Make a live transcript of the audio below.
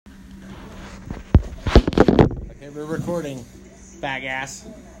right, we're recording, fag ass.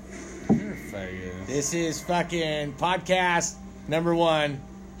 You're a faggot. This is fucking podcast number 1,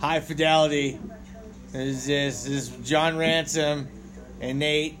 High Fidelity. This is John Ransom and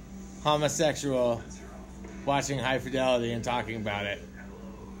Nate, homosexual, watching High Fidelity and talking about it.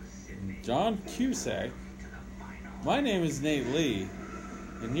 John Cusack. My name is Nate Lee,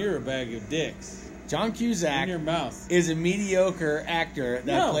 and you're a bag of dicks. John Cusack In your mouth. is a mediocre actor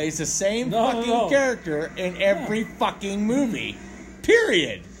that plays the same fucking No. character in every fucking movie.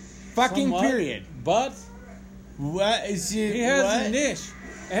 Period. Fucking Somewhat, period. But What is it? he has what? a niche.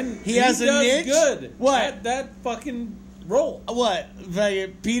 And He has a does niche? good What? at that fucking role. What?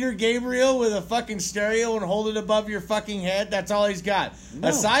 Fucking Peter Gabriel with a fucking stereo and hold it above your fucking head? That's all he's got. No.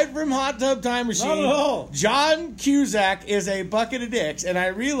 Aside from Hot Tub Time Machine, Not at all. John Cusack is a bucket of dicks, and I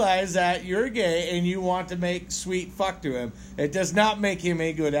realize that you're gay and you want to make sweet fuck to him. It does not make him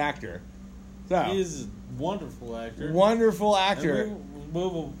a good actor. So, He is a wonderful actor. wonderful actor. And we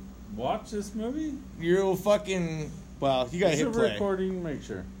will watch this movie. You're fucking... Well, you gotta Is hit it play. recording? Make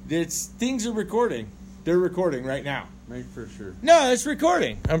sure. Things are recording. They're recording right now. Make for sure. No, it's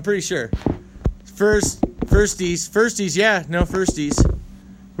recording. I'm pretty sure. Firsties. Yeah, no firsties.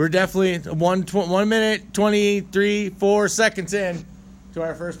 We're definitely 1 minute, 4 seconds in to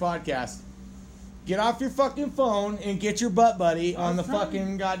our first podcast. Get off your fucking phone and get your butt buddy on the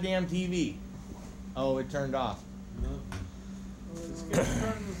fucking goddamn TV. Oh, it turned off. Let's get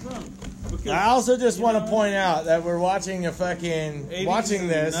started with some. Because, I also just want to point out that we're watching a fucking 80s and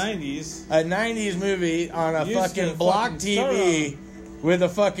 90s. a 90s movie on a Used fucking to block fucking start TV with a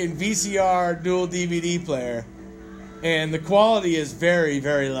fucking VCR dual DVD player. And the quality is very,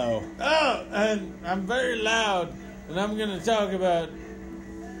 very low. Oh, and I'm very loud, and I'm going to talk about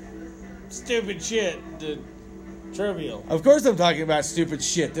stupid shit, trivial. Of course I'm talking about stupid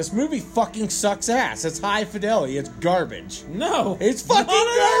shit. This movie fucking sucks ass. It's High Fidelity. It's garbage. No. It's fucking not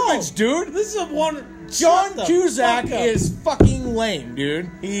at all. garbage, dude. This is a one. John Shut the Cusack fuck up. is fucking lame, dude.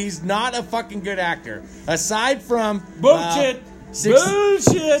 He's not a fucking good actor. Aside from... Bullshit.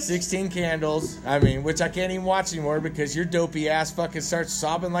 16 Candles, I mean, which I can't even watch anymore because your dopey ass fucking starts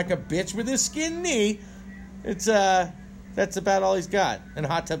sobbing like a bitch with his skin knee. It's, that's about all he's got. And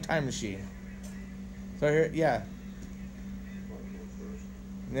Hot Tub Time Machine. So here, yeah.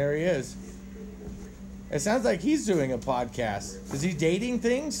 There he is. It sounds like he's doing a podcast. Is he dating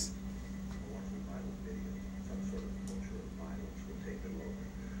things?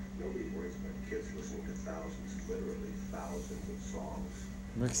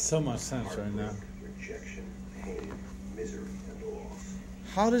 Makes so much sense right now.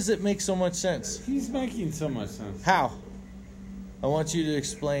 How does it make so much sense? He's making so much sense. How? I want you to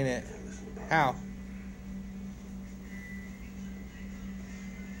explain it. How?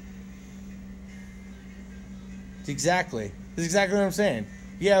 Exactly. That's exactly what I'm saying.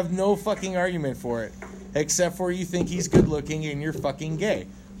 You have no fucking argument for it. Except for you think he's good looking and you're fucking gay.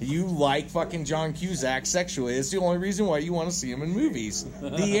 You like fucking John Cusack sexually. It's the only reason why you want to see him in movies.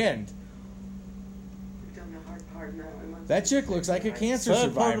 The end. That chick looks like a cancer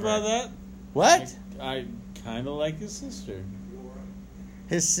Sad part survivor. about that? What? I kind of like his sister.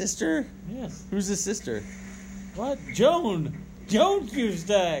 His sister? Yes. Who's his sister? What? Joan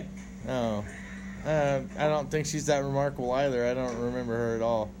Cusack. Oh. I don't think she's that remarkable either. I don't remember her at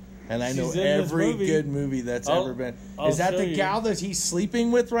all. And I know She's in this every movie. good movie that's I'll- ever been. I'll Is that show the you. gal that he's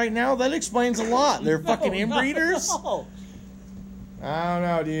sleeping with right now? That explains a lot. They're fucking inbreeders? No. I don't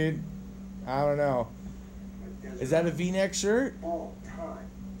know, dude. I don't know. Is that a V-neck shirt? All time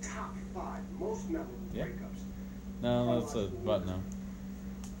top 5 most memorable Yeah. breakups No, that's a button up.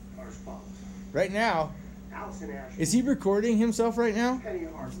 are as follows. Right now. Allison Asher, Is he recording himself right now? Penny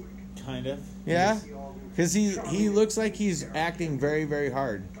Hardwick, Kind of. Yeah? Lucy Alden, Because he looks like he's acting very, very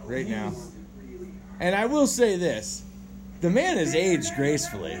hard right now. And I will say this. The man is aged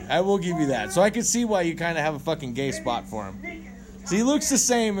gracefully. I will give you that. So I can see why you kind of have a fucking gay spot for him. So he looks the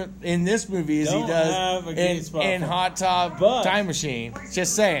same in this movie as he Don't have does a gay in, spot in for him. Hot Tub But- Time Machine.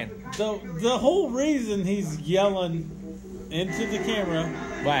 Just saying. The whole reason he's yelling into the camera,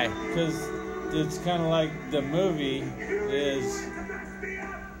 Why? because it's kind of like the movie is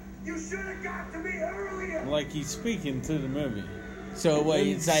You should have got to me earlier. like he's speaking to the movie. So what? And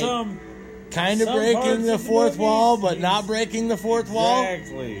It's like some kind of some breaking parts the of the fourth movie, wall, but he's- not breaking the fourth wall.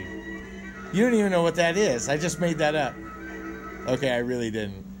 Exactly. You don't even know what that is. I just made that up. Okay, I really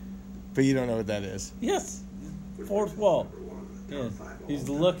didn't. But you don't know what that is. Yes. Fourth wall. Yes. He's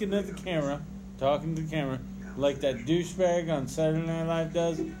looking at the camera, talking to the camera, like that douchebag on Saturday Night Live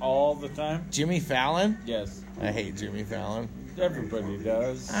does all the time. Jimmy Fallon? Yes. I hate Jimmy Fallon. Everybody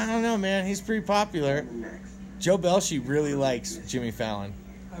does. I don't know, man. He's pretty popular. Joe Belshi really likes Jimmy Fallon.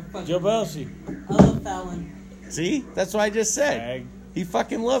 Joe Belshi. I love Fallon. See? That's what I just said. Bag. He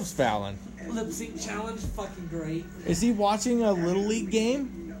fucking loves Fallon. Lip sync challenge, fucking great. Is he watching a Little League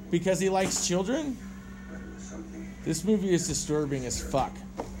game because he likes children? This movie is disturbing as fuck.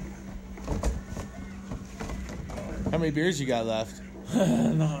 How many beers you got left?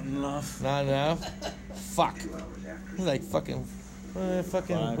 Not enough. Not enough? Fuck. It's like fucking...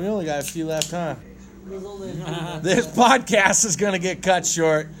 Five. We only got a few left, huh? There's only This podcast is going to get cut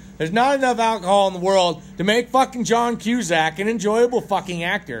short. There's not enough alcohol in the world to make fucking John Cusack an enjoyable fucking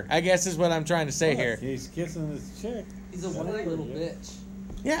actor, I guess is what I'm trying to say here. He's kissing this chick. He's a white little bitch.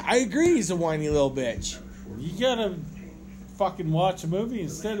 Yeah, I agree he's a whiny little bitch. You gotta fucking watch a movie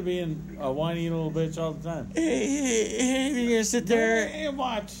instead of being a whiny little bitch all the time. You're going to sit there... And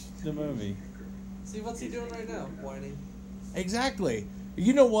watch the movie. See, what's he doing right now? Whining. Exactly.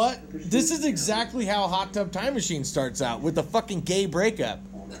 You know what? This is exactly how Hot Tub Time Machine starts out, with a fucking gay breakup.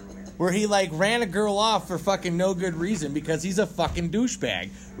 Where he, like, ran a girl off for fucking no good reason because he's a fucking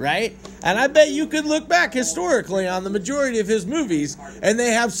douchebag, right? And I bet you could look back historically on the majority of his movies, and they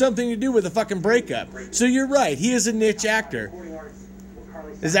have something to do with a fucking breakup. So you're right, he is a niche actor.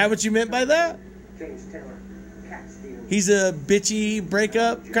 Is that what you meant by that? He's a bitchy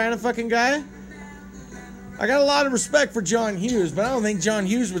breakup kind of fucking guy? I got a lot of respect for John Hughes, but I don't think John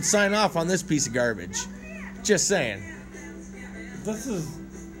Hughes would sign off on this piece of garbage. Just saying.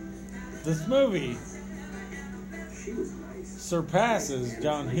 This movie surpasses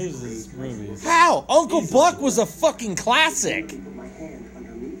John Hughes' movies. How? Uncle Buck was a fucking classic.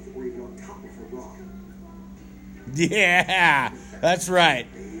 Yeah, that's right.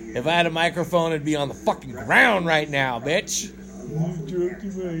 If I had a microphone, it'd be on the fucking ground right now, bitch.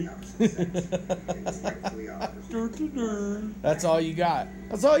 That's all you got.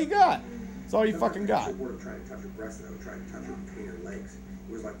 That's all you got. That's all you fucking got. Trying to touch her breasts and I was trying to touch her between her legs.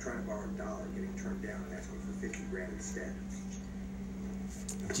 It was like trying to borrow a dollar and getting turned down and asking for 50 grand instead.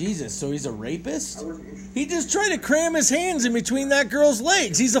 Jesus, so he's a rapist? He just tried to cram his hands in between that girl's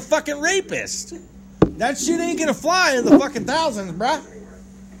legs. He's a fucking rapist. That shit ain't gonna fly in the fucking thousands, bruh.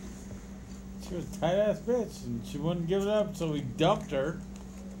 She was a tight ass bitch and she wouldn't give it up, so he dumped her.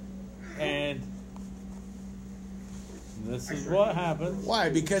 And this is what happens. Why?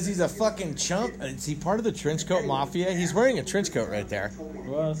 Because he's a fucking chump? Is he part of the Trenchcoat Mafia? He's wearing a trench coat right there.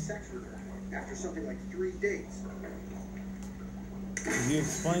 Well, After something like 3 dates. he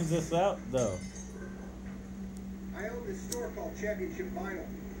explains this out, though. I own this store called Championship Vinyl.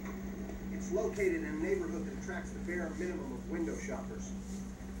 It's located in a neighborhood that attracts the bare minimum of window shoppers.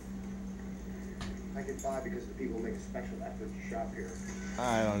 I get by because the people make a special effort to shop here.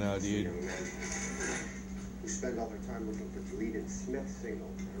 I don't know, dude. Young men who spend all their time looking for deleted Smith single,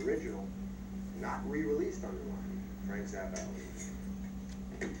 an original, not re-released underline. Frank Zappa.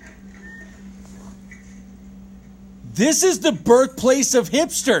 This is the birthplace of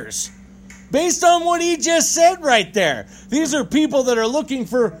hipsters. Based on what he just said right there. These are people that are looking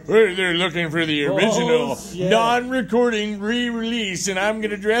for... They're looking for the original, non-recording re-release, and I'm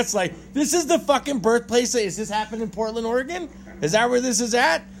going to dress like... This is the fucking birthplace... Is this happening in Portland, Oregon? Is that where this is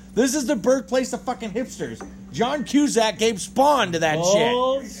at? This is the birthplace of fucking hipsters. John Cusack gave spawn to that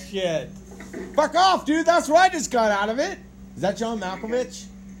Bullshit. Fuck off, dude. That's what I just got out of it. Is that John Malkovich?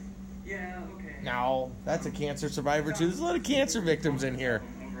 Yeah, okay. No, that's a cancer survivor, too. There's a lot of cancer victims in here.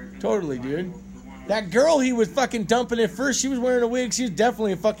 Totally, dude. That girl he was fucking dumping at first, she was wearing a wig. She was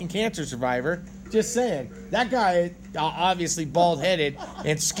definitely a fucking cancer survivor. Just saying. That guy, obviously bald-headed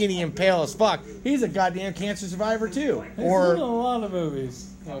and skinny and pale as fuck, he's a goddamn cancer survivor, too. He's Or in a lot of movies.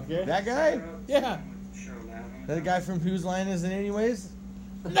 Okay. that guy? Yeah. That the guy from Whose Line Is It Anyways?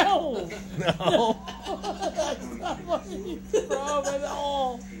 No. No. That's not what he's from at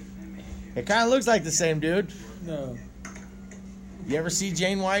all. It kind of looks like the same dude. No. You ever see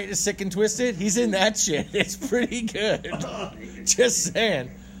Jane White is Sick and Twisted? He's in that shit. It's pretty good. Just saying.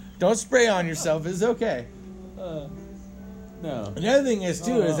 Don't spray on yourself. It's okay. No. Another thing is,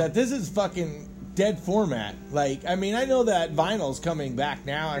 too, is that this is fucking dead format. Like, I mean, I know that vinyl's coming back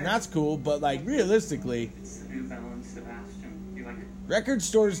now, and that's cool, but, like, realistically, It's the new Belle and Sebastian. You like it? record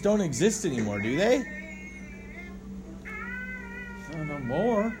stores don't exist anymore, do they? No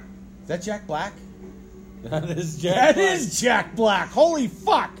more. Is that Jack Black? That is Jack That Black. is Jack Black. Holy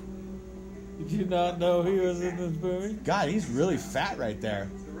fuck. Did you not know he was in this movie? God, he's really fat right there.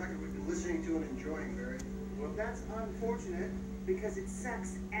 It's the record we've been listening to and enjoying, Barry. Well, that's unfortunate because it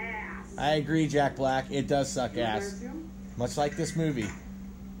sucks ass. I agree, Jack Black. It does suck You ass. agree, Tim? Much like this movie.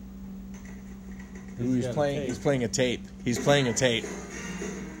 Ooh, He's got a tape. He's playing a tape. He's playing a tape.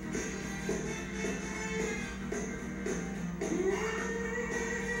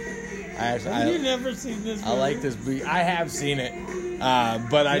 Have you never seen this movie? I like this movie. I have seen it,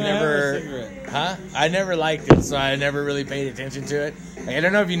 but I You have a never. cigarette. Huh? I never liked it, so I never really paid attention to it. Like, I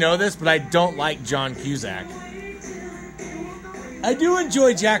don't know if you know this, but I don't like John Cusack. I do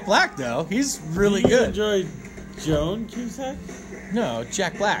enjoy Jack Black, though. He's really You good. enjoy Joan Cusack? No,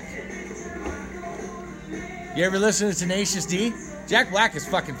 Jack Black. You ever listen to Tenacious D? Jack Black is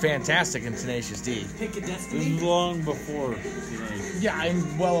fucking fantastic in Tenacious D. Pick a This destiny. is long before teenage. Yeah,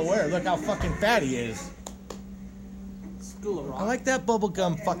 I'm well aware. Look how fucking fat he is. School of Rock. I like that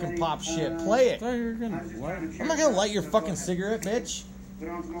bubblegum fucking pop shit. Play I it. thought you were gonna what? I'm not gonna light your fucking cigarette, bitch. Put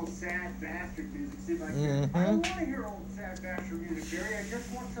on some old sad bastard music, see if I can. Mhm. I don't want to hear old sad bastard music, Barry. I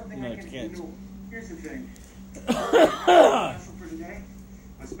just want something No, I you can can't. ignore. Here's the thing. Special for today.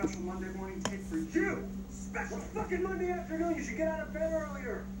 My special Monday morning tape for you. Special fucking Monday afternoon. You should get out of bed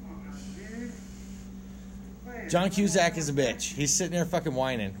earlier. Come on, dude. Play it. John Cusack is a bitch. He's sitting there fucking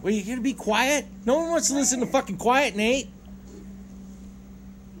whining. Well, you gonna be quiet? No one wants to listen to fucking quiet, Nate.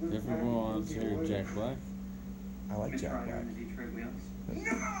 Everyone wants to hear Jack Black. I like Miss Jack Ryder Black. and the Detroit Wheels.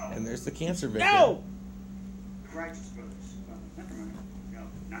 No! And there's the cancer victim. No! Righteous Brothers. Never mind. No,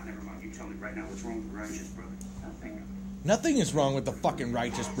 not never mind. You tell me right now what's wrong with the Righteous Brothers. Nothing. Nothing is wrong with the fucking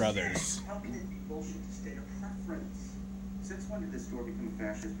Righteous Brothers. How can it be bullshit to state a preference? Since when did this store become a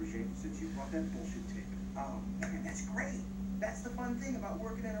fascist regime? Since you brought that bullshit tape. Oh, man, that's great. That's the fun thing about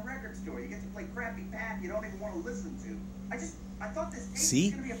working in a record store. You get to play crappy Pat you don't even want to listen to. I thought this tape See?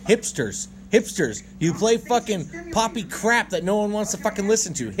 was gonna be a fucking- Hipsters. Hipsters. You play fucking poppy crap that no one wants to fucking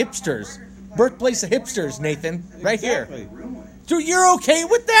listen to. Hipsters. Birthplace of hipsters, Nathan. Right here. Exactly. Dude, you're okay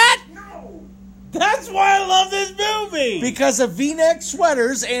with that? No! That's why I love this movie! Because of V-neck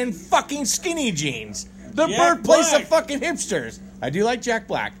sweaters and fucking skinny jeans. The Jack birthplace Black. of fucking hipsters. I do like Jack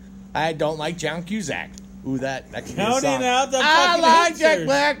Black. I don't like John Cusack. Ooh, that could be a Counting song. out the I fucking like Jack hipsters.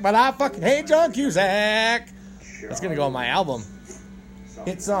 Black, but I fucking hate John Cusack. That's gonna go on my album.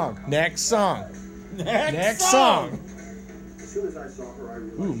 Hit song. Next song. Next song. As soon as I saw her, I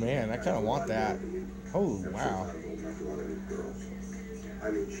realized Ooh, man, I kind of want that. Oh, wow. I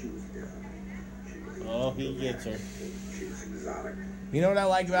mean, she was different. Oh, he gets her. She was exotic. You know what I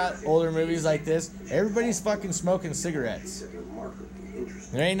like about older movies like this? Everybody's fucking smoking cigarettes. Remarkably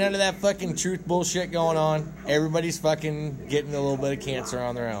interesting. There ain't none of that fucking truth bullshit going on. Everybody's fucking getting a little bit of cancer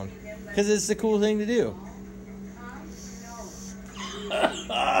on their own. Because it's the cool thing to do.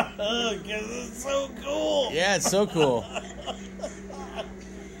 Because it's so cool. Yeah, it's so cool.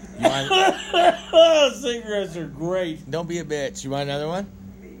 You want, Cigarettes are great. don't be a bitch. You want another one?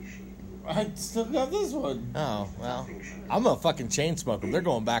 I still got this one. Oh, well. I'm a fucking chain smoker. They're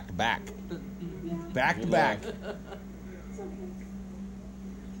going back to back. Back to back.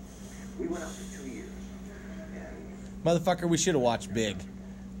 We went out for 2 years. And Motherfucker, we should have watched Big.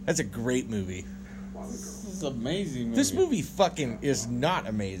 That's a great movie. This is amazing movie. This movie fucking is not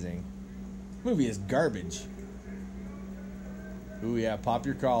amazing. This movie is garbage. Ooh, yeah, pop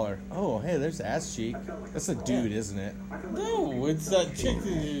your collar. Oh, hey, there's ass cheek. That's a dude, isn't it? No, it's that chick that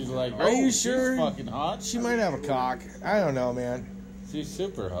you're like, Are you she's sure? fucking hot. She might have a cock. I don't know, man. She's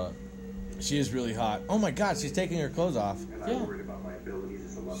super hot. She is really hot. Oh my god, she's taking her clothes off. Yeah. I'm worried about my abilities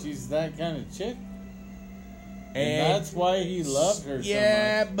as a lover. She's that kind of chick. And And that's why he loved her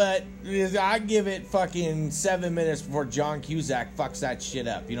yeah, so much. but I give it fucking 7 minutes before John Cusack fucks that shit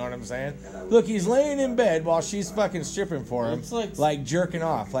up. You know what I'm saying? Look, he's laying in bed while she's fucking stripping for him, It's like- jerking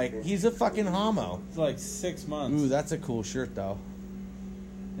off. Like he's a fucking homo. It's like 6 months. Ooh, that's a cool shirt though.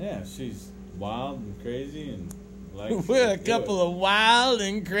 Yeah, she's wild and crazy and like We're a couple of wild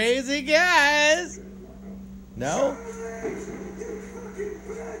and crazy guys. No?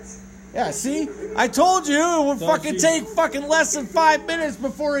 Yeah, see? I told you it would So fucking she- take fucking less than 5 minutes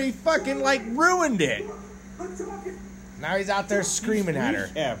before he fucking like ruined it. Now he's out there screaming at her.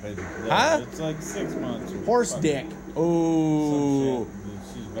 Recapping. Huh? It's like 6 months. or Horse fucking dick. some Ooh. shit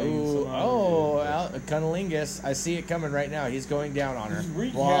that She's banging Ooh. someone Oh, on the cunnilingus. I see it coming right now. He's going down on her. He's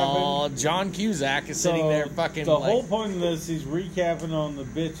recapping. While John Cusack is sitting there fucking The like... whole point of this, he's recapping on the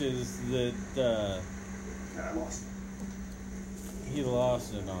bitches that And I lost. he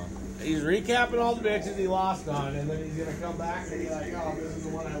lost it on. He's recapping all the bitches he lost on, and then he's gonna come back and be like, "Oh, this is the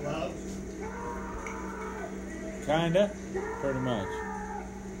one I love." Kinda. Pretty much.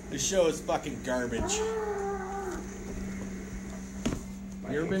 This show is fucking garbage.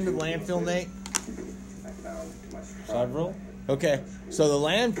 You ever been to the landfill, Nate? I found to my surprise. Several? Okay, so the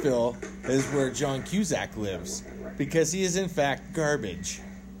landfill is where John Cusack lives because he is in fact garbage.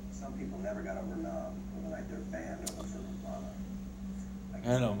 Some people never got over overnight their band or was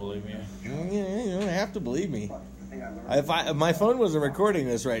Nirvana. I don't believe you. You don't have to believe me. But the thing I learned If my phone wasn't recording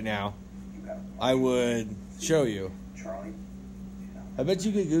this right now, I would show you. Charlie. I bet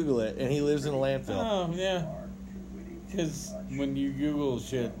you could Google it, and he lives in a landfill. Oh, yeah. Because when you Google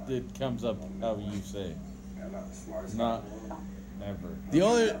shit, it comes up how you say. I'm not the smartest Not guy in the world. ever. The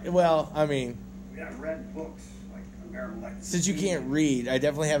only, well, I mean, I've read books like American Life. since you can't read, I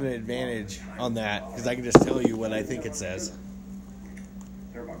definitely have an advantage on that because I can just tell you what I think it says.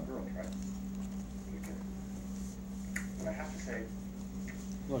 They're about girls, right? But I have to say,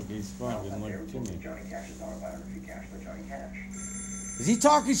 Look, he's smiling. Look to me. Johnny Cash's autobiography, Cash by Johnny Cash. Is he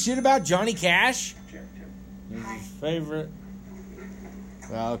talking shit about Johnny Cash? Check, too. This is his favorite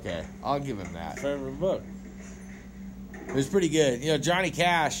Well, okay, I'll give him that. book. It was pretty good. You know, Johnny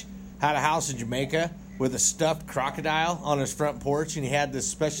Cash had a house in Jamaica with a stuffed crocodile on his front porch, and he had this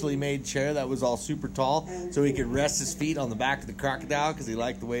specially made chair that was all super tall so he could rest his feet on the back of the crocodile because he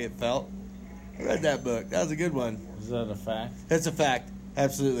liked the way it felt. I read that book. That was a good one. Is that a fact? That's a fact.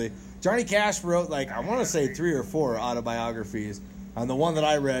 Absolutely. Johnny Cash wrote, like, I want to say 3 or 4 autobiographies. On the one that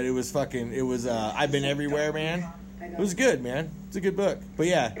I read, it was I've Been Everywhere, Man. It was good, man. It's a good book. But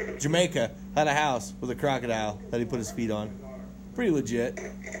yeah, Jamaica had a house with a crocodile that he put his feet on. Pretty legit.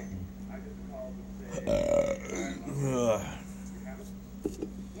 Great.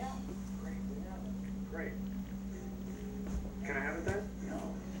 Can I have it then?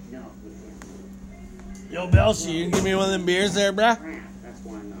 No. Yo, Belshi, you can give me one of them beers there, bruh? That's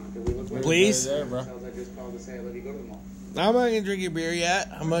why not. Did we look like Please? There, bro. I just called to say I love you. Go to the mall. I'm not going to drink your beer yet.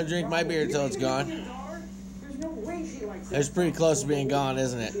 I'm going to drink my beer until it's gone. There's no way she likes It's pretty close to being gone,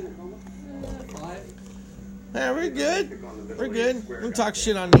 isn't it? Yeah, we're good. We're good. We'll talk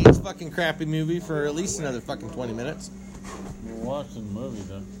shit on Nate's fucking crappy movie for at least another fucking 20 minutes. We're watching the movie,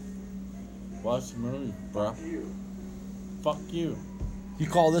 though. Watch the movie, bro. Fuck you. You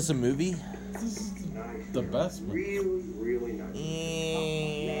call this a movie? This is the best movie. Really, really nice.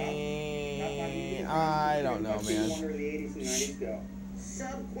 I don't know, man. Wonder the 80s and 90s go.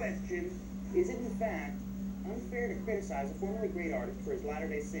 Sub-question: is it in fact unfair to criticize a formerly great artist for his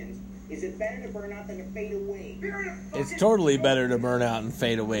latter-day sins? Is it better to burn out than to fade away? It's totally better to burn out and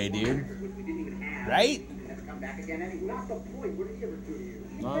fade away, dude. Which we didn't even have. Right? Let's come back again anyway. Not the point. What did he ever do to you?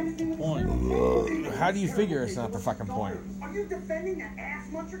 Not the point. How do you figure it's not the fucking point? Are you defending the ass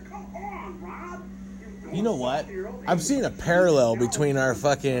muncher? Come on, Rob. You know what? I'm seeing a parallel between our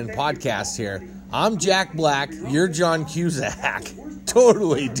fucking podcasts here. I'm Jack Black. You're John Cusack.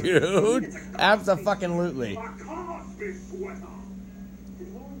 Totally, dude. Abso-fucking-lutely. Did Lori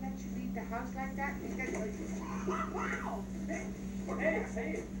let you leave the house like that? Wow. Hey,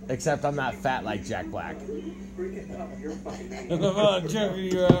 say it. Except I'm not fat like Jack Black. I'm not joking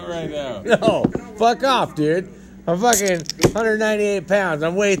you out right now. No, fuck off, dude. I'm fucking 198 pounds.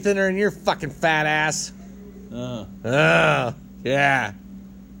 I'm way thinner than your fucking fat ass. Yeah.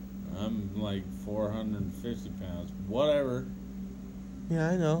 I'm like 450 pounds. Whatever.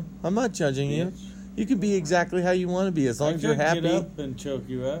 Yeah, I know. I'm not judging you. Bitch. You can be exactly how you want to be as long I as you're could happy. get up and choke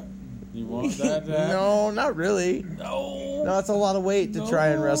you out. You want that to happen? No, not really. No. No, it's a lot of weight to try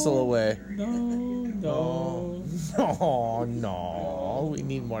and wrestle away. No. Oh, no. We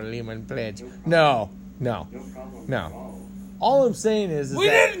need more lemon pledge. No. All I'm saying is We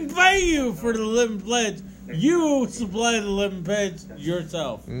that... didn't pay you for the lemon pledge. You supply the lemon pledge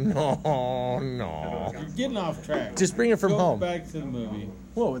yourself. No. You're getting off track. Just bring it from Go home. back to the movie.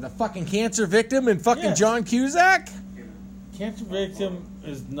 Whoa, with a fucking cancer victim and fucking Yes. John Cusack? Cancer victim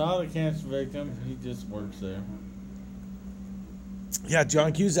is not a cancer victim. He just works there. Yeah,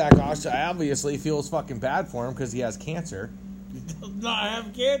 John Cusack obviously feels fucking bad for him because he has cancer. He does not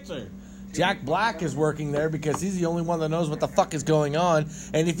have cancer. Jack Black is working there because he's the only one that knows what the fuck is going on.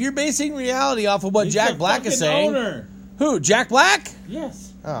 And if you're basing reality off of what He's Jack the Black is fucking saying... Owner. Who, Jack Black?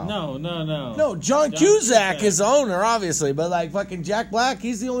 Yes. Oh. No. No, John Cusack is the owner, obviously. But, like, fucking Jack Black,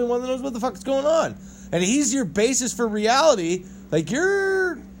 he's the only one that knows what the fuck is going on. And he's your basis for reality. Like,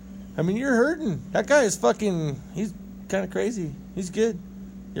 you're hurting. That guy is fucking... He's kind of crazy. He's good.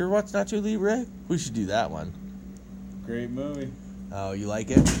 You ever watch Nacho Libre? We should do that one. Great movie. Oh, you like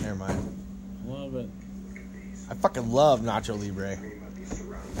it? Never mind. Love it. I fucking love Nacho Libre.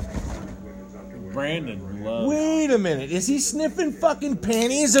 Brandon loves. Wait a minute. Is he sniffing fucking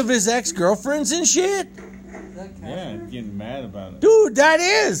panties of his ex-girlfriends and shit? Yeah, I'm getting mad about it. Dude, that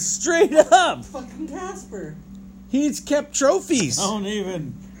is. Straight up. Fucking Casper. He's kept trophies. Don't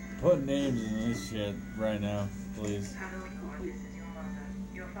even put names in this shit right now, please.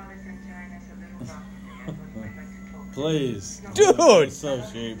 Please. Dude,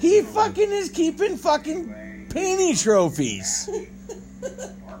 Associate. he fucking is keeping fucking panty trophies.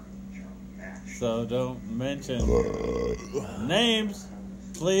 So don't mention names,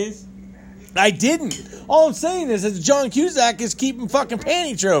 please. I didn't. All I'm saying is that John Cusack is keeping fucking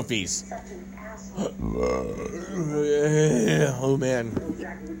panty trophies. Such an asshole. Oh, man.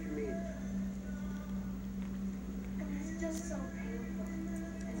 Exactly what you mean. It's just so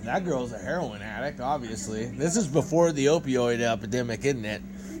painful. That girl's a heroin addict, obviously. This is before the opioid epidemic, isn't it?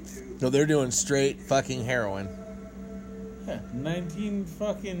 So they're doing straight fucking heroin. Yeah,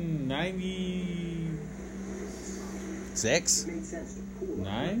 1996. Six?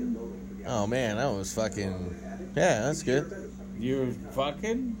 Oh, Oh, man, that was fucking... Yeah, that's good. you were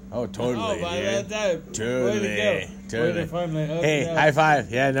fucking? Oh, totally, Oh, by dude. that time. Totally. Way to go. Way Totally. to finally hook Hey, it up. high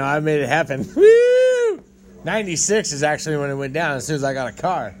five. Yeah, no, I made it happen. Woo! 96 is actually when it went down as soon as I got a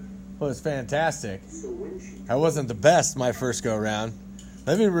car. It was fantastic. I wasn't the best my first go around.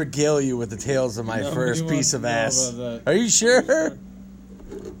 Let me regale you with the tales of my Nobody first wants piece to of know ass. about that. Are you sure?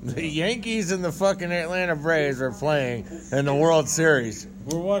 The Yankees and the fucking Atlanta Braves are playing in the World Series.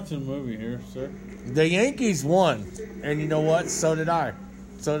 We're watching a movie here, sir. The Yankees won. And you know what? So did I.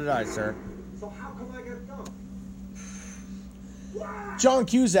 So did I, sir. So how come I get dumped? John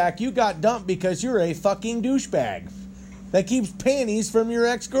Cusack, you got dumped because you're a fucking douchebag that keeps panties from your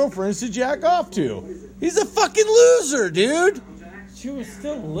ex-girlfriends to jack off to. He's a fucking loser, dude. She was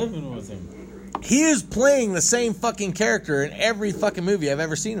still living with him. He is playing the same fucking character in every fucking movie I've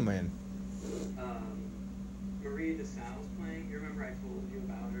ever seen him in. Maria DeSalle's playing. You remember I told you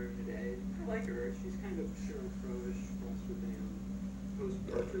about her today? I like her. She's kind of Sheryl Crow-ish,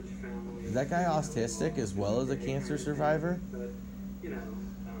 post-Partridge Family. Is that guy autistic as well as a cancer survivor? But, you know,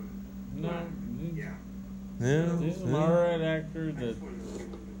 No, yeah. No. he's an alright actor that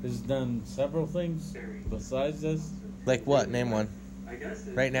has done several things besides this. Like what? Name one. I guess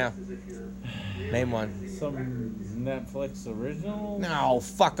it's Right now. just as if you're Name one. Some Netflix original. No,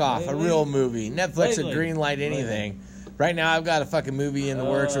 fuck off. A Lately? real movie. Netflix would Lately. green light anything. Right now, I've got a fucking movie in the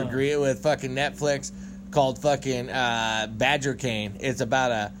works with fucking Netflix called fucking Badger Cane. It's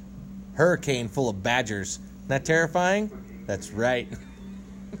about a hurricane full of badgers. Isn't that terrifying? That's right.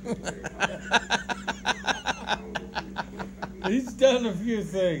 He's done a few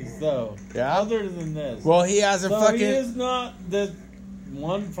things though. Yeah? Other than this. Well, he has a so fucking... he is not the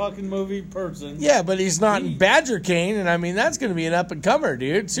one fucking movie person. Yeah, but he's not in He- Badger Cane, and I mean, that's going to be an up-and-comer,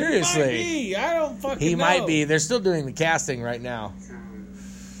 dude. Seriously. He might be. I don't fucking He know. might be. They're still doing the casting right now.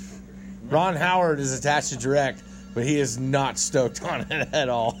 Ron Howard is attached to direct, but he is not stoked on it at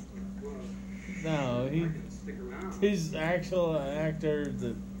all. No, Stick around. he's actual actor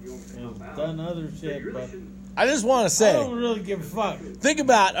that has done other shit, but I just want to I say, don't really give a fuck. think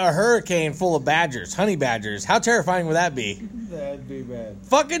about a hurricane full of badgers, honey badgers. How terrifying would that be? That'd be bad.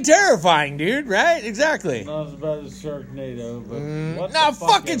 Fucking terrifying, dude, right? Exactly. Not as bad as Sharknado, but what No, the fuck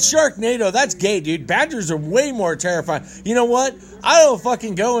fucking ever. Sharknado. That's gay, dude. Badgers are way more terrifying. You know what? I don't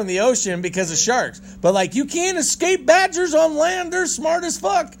fucking go in the ocean because of sharks. But, like, you can't escape badgers on land. They're smart as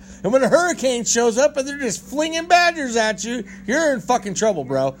fuck. And when a hurricane shows up and they're just flinging badgers at you, you're in fucking trouble,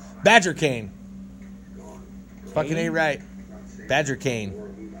 bro. Badger cane. Fucking ain't right. Badger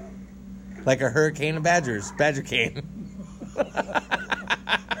cane. Like a hurricane of badgers. Badger cane.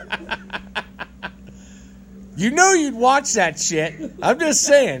 You know you'd watch that shit. I'm just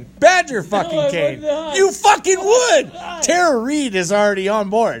saying. Badger fucking I would cane. not. You fucking would. Tara Reid is already on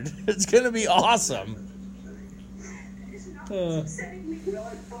board. It's going to be awesome. Well, I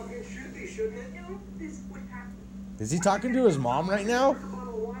fucking should be, shouldn't it? No, this would happen. Is he talking to his mom right now?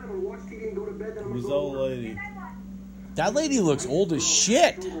 Bottle of wine, I'm gonna watch TV and go to bed, then I'm This gonna go old to work. lady. And I want That lady looks old as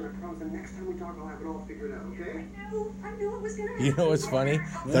shit. Sure, I promise the next time we talk, I'll have it all figured out, okay? I knew it was gonna happen. You know what's funny?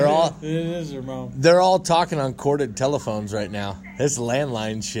 It is her mom. They're all talking on corded telephones right now. This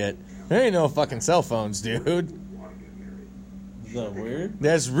landline shit. There ain't no fucking cell phones, dude. Is that weird?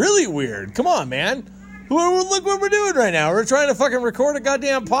 That's really weird. Come on, man. Look what we're doing right now. We're trying to fucking record a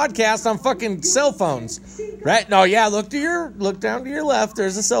goddamn podcast on fucking cell phones. Right? No, yeah, look down to your left.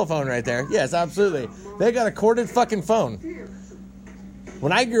 There's a cell phone right there. Yes, absolutely. They got a corded fucking phone.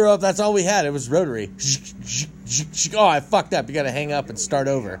 When I grew up, that's all we had. It was rotary. Oh, I fucked up. You got to hang up and start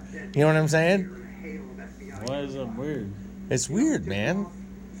over. You know what I'm saying? Why is that weird? It's weird, man.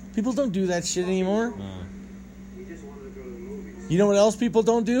 People don't do that shit anymore. You know what else people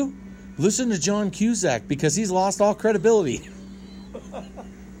don't do? Listen to John Cusack because he's lost all credibility.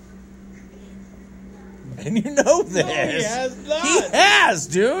 And you know this. No, he has not. He has,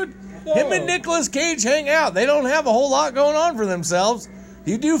 dude. No. Him and Nicolas Cage hang out. They don't have a whole lot going on for themselves.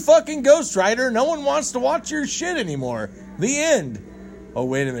 You do fucking Ghost Rider, no one wants to watch your shit anymore. The end. Oh,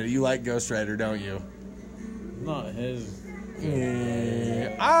 wait a minute. You like Ghost Rider, don't you? Not his.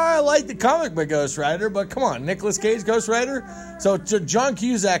 Yeah, I like the comic book Ghost Rider, but come on, Nicolas Cage Ghost Rider. So John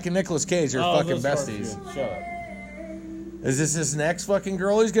Cusack and Nicolas Cage are fucking this part's besties. good. Shut up. Is this his next fucking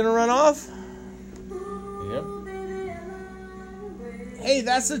girl he's gonna run off? Yep. Hey,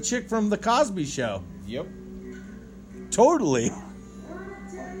 that's the chick from the Cosby Show. Yep. Totally.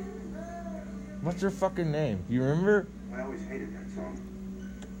 What's her fucking name? You remember? I always hated that song.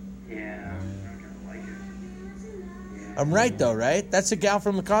 Yeah, I'm not gonna like it. Yeah. I'm right though, right? That's a gal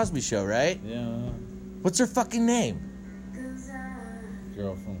from the Cosby Show, right? Yeah. What's her fucking name?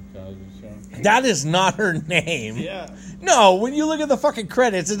 Girl from Cosby Show. That is not her name. Yeah. No, when you look at the fucking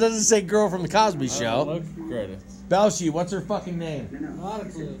credits, it doesn't say girl from the Cosby I don't Show. look at the credits. Belshi, what's her fucking name? Not a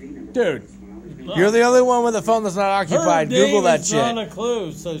clue. Dude, you're the only one with a phone that's not occupied. Her name Google that is shit. not a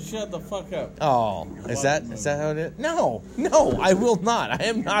clue, so shut the fuck up. Oh, is that how it is? No, I will not. I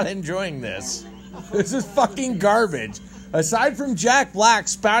am not enjoying this. This is fucking garbage. Aside from Jack Black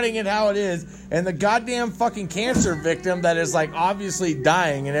spouting it how it is, and the goddamn fucking cancer victim that is like obviously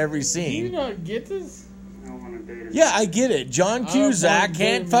dying in every Do you scene. not get this? I don't want to date her. Yeah, I get it. John Cusack want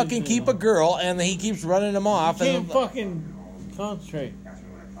can't to fucking date keep her. a girl, and he keeps running them off. You And can't fucking concentrate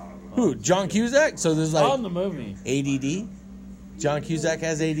who? John Cusack? So there's like on the movie. ADD. John Cusack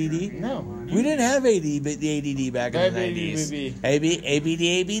has ADD. No. We didn't have ADD back in the ABD. 90s. ABD.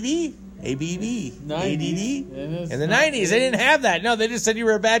 ABB. ADD. In In the 90s, they didn't have that. No, they just said you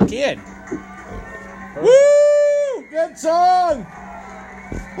were a bad kid. Woo! Good song!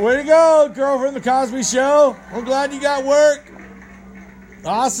 Way to go, girl from the Cosby Show. I'm glad you got work.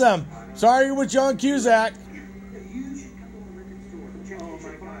 Awesome. Sorry you're with John Cusack.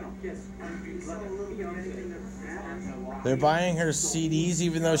 They're buying her CDs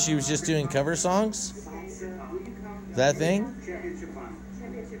even though she was just doing cover songs? Is that a thing?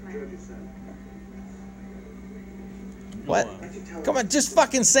 What? Come on, just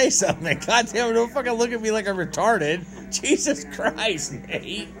fucking say something. God damn it, don't fucking look at me like I'm retarded. Jesus Christ,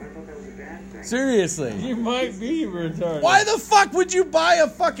 Nate. Seriously. You might be retarded. Why the fuck would you buy a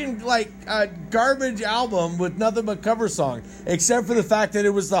fucking, like, a garbage album with nothing but cover song? Except for the fact that it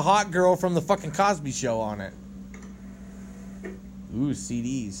was the hot girl from the fucking Cosby Show on it. Ooh,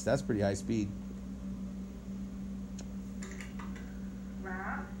 CDs. That's pretty high speed. Rob,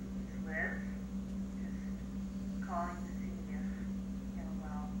 Liz, just calling to see if you're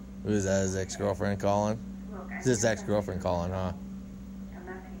well. Who is that, his ex-girlfriend calling? Look, It's his ex-girlfriend calling, huh? I'm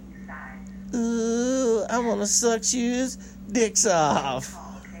not taking sides. Ooh, I want to suck shoes, dicks off.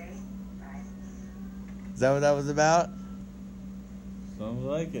 Okay? Bye. Is that what that was about? Sounds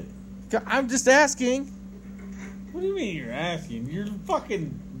like it. I'm just asking. What do you mean you're asking? You're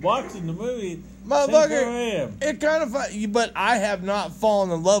fucking watching the movie. Motherfucker, Same time I am. it kind of, but I have not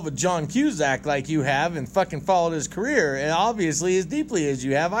fallen in love with John Cusack like you have and fucking followed his career, and obviously as deeply as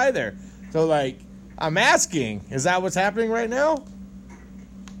you have either. So, like, I'm asking, is that what's happening right now?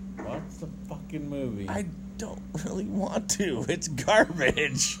 Watch the fucking movie. I don't really want to. It's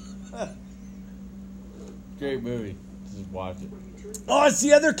garbage. Great movie. Just watch it. Oh, it's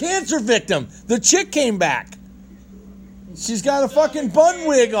the other cancer victim. The chick came back. She's got a fucking bun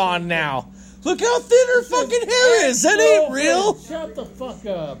wig on now. Look how thin her fucking hair is. That ain't real. Shut the fuck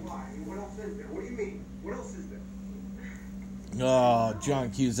up. What else is there? What do you mean? What else is there? Oh, John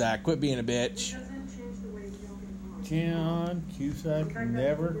Cusack, quit being a bitch. John Cusack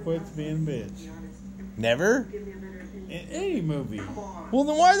never quits being a bitch. Never? In any movie. Well,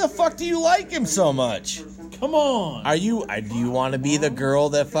 then why the fuck do you like him so much? Come on. Do you want to be the girl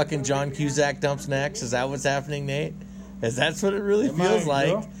that fucking John Cusack dumps next? Is that what's happening, Nate? Is that's what it really Am I feels a like?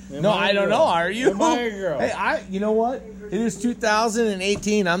 girl? Am No, I a I don't girl? know. Are you? Am I a girl? Hey, you know what? It is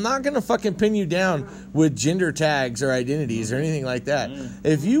 2018. I'm not gonna fucking pin you down with gender tags or identities or anything like that.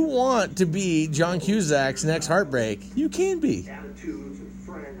 If you want to be John Cusack's next heartbreak, you can be. Attitudes and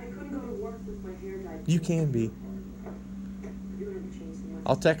friends. I couldn't go to work with my hair dyed. You can be. You haven't changed so much.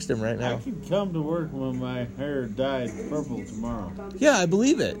 I'll text him right I now. can come to work when my hair dyed purple tomorrow. Yeah, I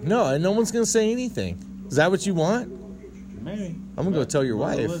believe it. No, no one's gonna say anything. Is that what you want? Maybe. I'm gonna go tell your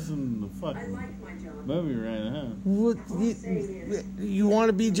wife. Listen to the I fucking like my job. movie right now. What, you want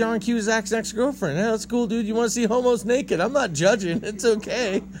to be John Cusack's ex-girlfriend? Yeah, that's cool, dude. You want to see homos naked? I'm not judging. It's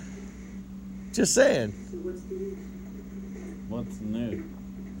okay. Just saying. So what's the news? What's the news?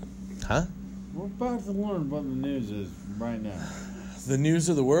 Huh? We're about to learn what the news is right now. The news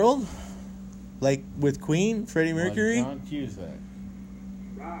of the world? Like with Queen, Freddie Mercury? John Cusack.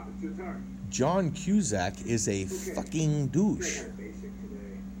 Rob, it's your turn. John Cusack is a fucking douche. Basic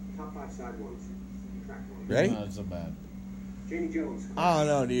today. Top 5 side ones. Track one. Right? Not so bad. Jamie Jones. I don't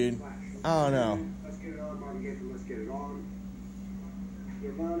know, dude. I don't know. Let's get it on, Marvin Gaye from Let's Get It On.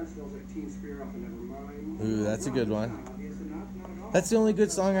 Nirvana smells like Teen Spirit off of Nevermind. Ooh, that's a good one. Obvious enough, not at all. That's the only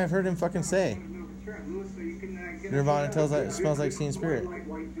good song I've heard him fucking say. No concern, Louis, so you can get Nirvana us- tells like, smells like Teen Spirit. Light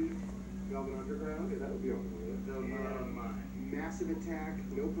White Feet, Velvet Underground, yeah, that would be okay. Massive Attack,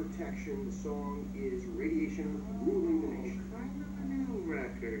 No Protection. The song is Radiation Ruling the Nation. New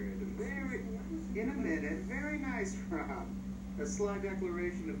record. Very, in a minute. Very nice, Rob. A sly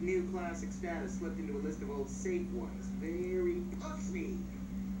declaration of new classic status slipped into a list of old safe ones. Very pussy.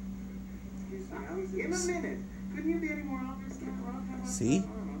 Excuse me, I was in a minute. Couldn't you be any more obvious than that, Rob? How about, See? I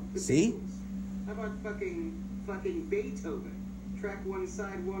don't know, the See? Beatles? How about fucking Beethoven? Track 1,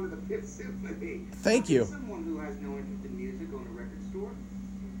 side 1 of the Fifth Symphony. Thank you. Someone who has no interest in music on a record store.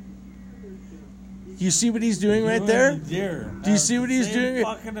 You see what he's doing right there? Deer. Do you see what he's Same doing?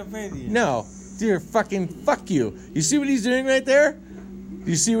 Fucking opinion. No. Dear fucking fuck you. You see what he's doing right there? Do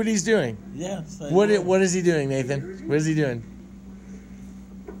you see what he's doing? Yes. What is he doing, Nathan? What is he doing?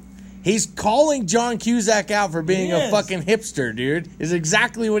 He's calling John Cusack out for being a Yes. fucking hipster, dude. Is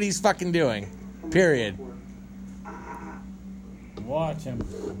exactly what he's fucking doing. Period. Watch him.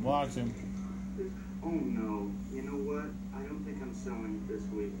 Watch him. Oh no. You know what? I don't think I'm sewing this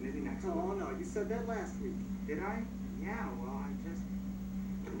week. Maybe next week. Oh, no, you said that last week. Did I? Yeah, well, I just.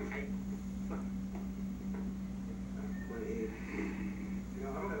 No,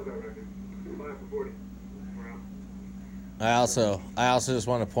 I don't have that record. Buy it for 40. We're out. I also just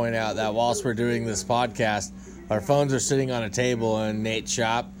want to point out that whilst we're doing this podcast, our phones are sitting on a table in Nate's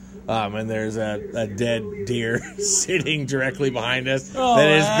shop, and there's a dead deer sitting directly behind us Oh, that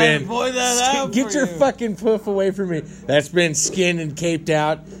I has had to been. point that out Get for your you. fucking poof away from me. That's been skinned and caped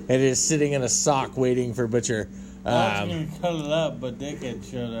out and is sitting in a sock waiting for butcher. I was gonna cut it up, but Dickhead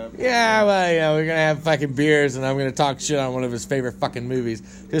showed up. Yeah, well, you know, we're gonna have fucking beers, and I'm gonna talk shit on one of his favorite fucking movies,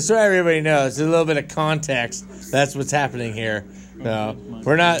 just so everybody knows. There's a little bit of context. That's what's happening here. No,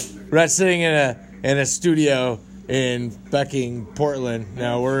 we're not sitting in a studio in fucking Portland.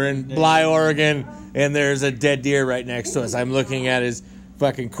 No, we're in Bly, Oregon, and there's a dead deer right next to us. I'm looking at his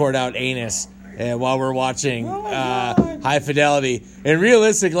fucking cored out anus. And while we're watching High Fidelity, and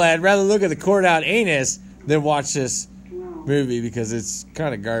realistically, I'd rather look at the cored out anus than watch this movie because it's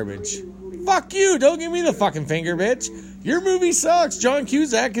kind of garbage. Fuck you! Don't give me the fucking finger, bitch. Your movie sucks. John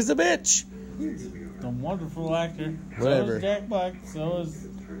Cusack is a bitch. A wonderful actor. Whatever. So is Jack Black. So is.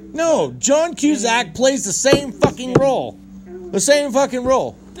 No, John Cusack plays the same fucking role. The same fucking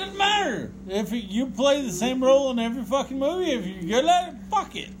role. Doesn't matter. If you play the same role in every fucking movie, if you're good at it,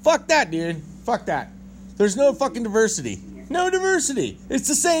 fuck it. Fuck that, dude. Fuck that. There's no fucking diversity. No diversity. It's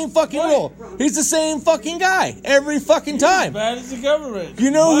the same fucking What? role. He's the same fucking guy every fucking time. Bad as the government.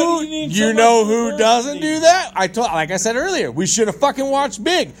 You know Why who? do need You so know much who diversity? doesn't do that? Like I said earlier, we should have fucking watched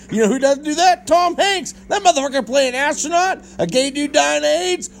Big. You know who doesn't do that? Tom Hanks. That motherfucker playing an astronaut, a gay dude dying of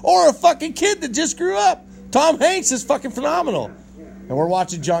AIDS, or a fucking kid that just grew up. Tom Hanks is fucking phenomenal. And we're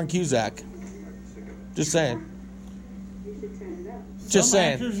watching John Cusack. Just saying. You should turn it up. Just Some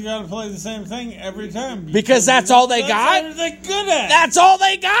saying. actors, you gotta play the same thing every time. Because that's all they That's got? all they're good at. That's all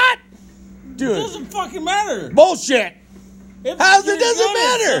they got? It Dude, doesn't fucking matter. bullshit. If How's it you're doesn't good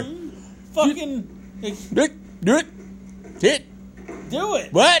at matter? something, Fucking Do it. Hit. do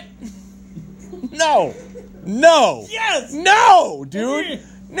it. What? No. No. Yes. No, dude.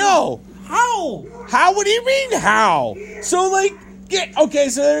 No. How? How? What do you mean, how? So, like, okay,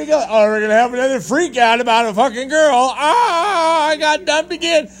 so there you go. Oh, we're gonna have another freak out about a fucking girl. I got dumped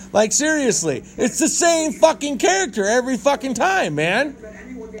again. Like, seriously. It's the same fucking character every fucking time, man.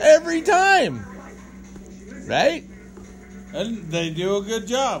 Every time. Right? And they do a good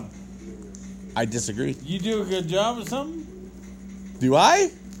job. I disagree. You do a good job of something? Do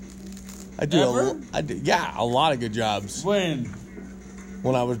I? I do. Ever? I do. Yeah, a lot of good jobs. When?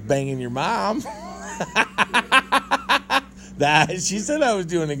 When I was banging your mom. She said I was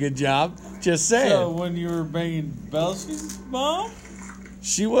doing a good job. Just saying. So when you were banging Belsky's mom?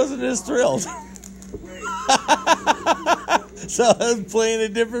 She wasn't as thrilled. So I was playing a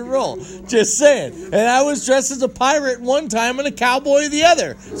different role. Just saying. And I was dressed as a pirate one time and a cowboy the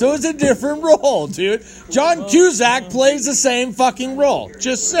other. So it's a different role, dude. John Cusack plays the same fucking role.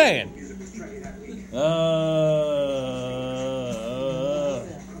 Just saying.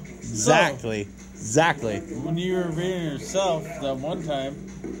 Exactly. Exactly. When you were being yourself that one time,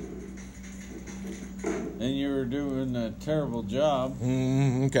 and you were doing a terrible job,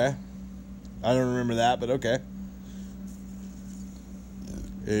 Okay. I don't remember that, but okay.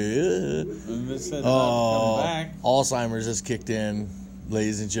 and they said come back. Alzheimer's has kicked in,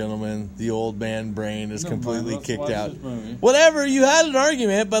 ladies and gentlemen. The old man brain is Never mind, completely let's kicked watch out. this movie. Whatever, you had an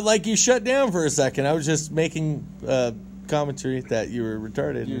argument, but like you shut down for a second. I was just making commentary that you were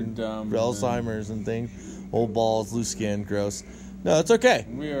retarded You're and dumb, Alzheimer's and things. Old balls, loose skin, gross. No, it's okay.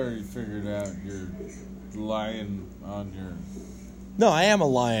 We already figured out you're lying on your. No, I am a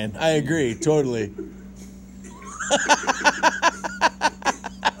lion. I agree, totally.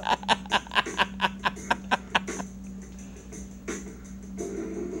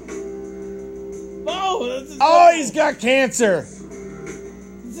 Oh, he's got cancer.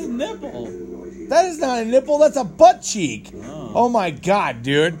 It's a nipple. That is not a nipple. That's a butt cheek. Oh. Oh my god,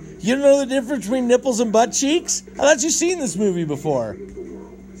 dude. You don't know the difference between nipples and butt cheeks? I thought you've seen this movie before.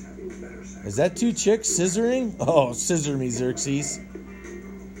 Is that two chicks scissoring? Oh, scissor me, Xerxes.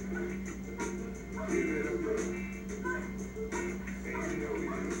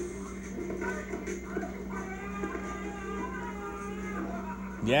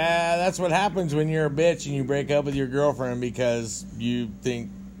 Yeah, that's what happens when you're a bitch and you break up with your girlfriend because you think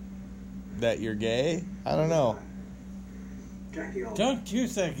that you're gay? I don't know. John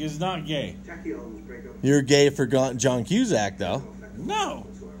Cusack is not gay. You're gay for John Cusack, though. No.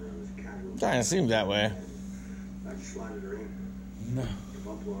 Kind of seems that way. No.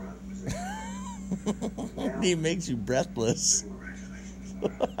 He makes you breathless.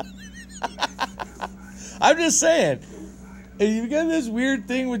 I'm just saying. You've got this weird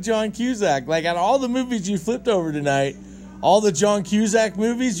thing with John Cusack. Like, out of all the movies you flipped over tonight, all the John Cusack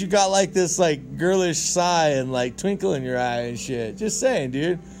movies, you got, like, this, like, girlish sigh and, like, twinkle in your eye and shit. Just saying,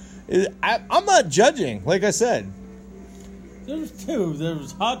 dude. I'm not judging, like I said. There was two. There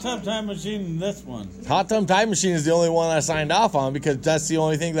was Hot Tub Time Machine and this one. Hot Tub Time Machine is the only one I signed off on because that's the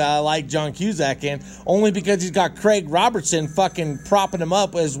only thing that I like John Cusack in. Only because he's got Craig Robertson fucking propping him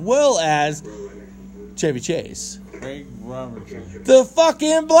up as well as Chevy Chase. Craig Robertson. The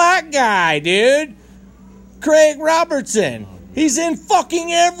fucking black guy, dude. Craig Robertson. He's in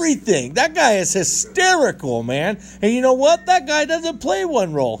fucking everything. That guy is hysterical, man. And you know what? That guy doesn't play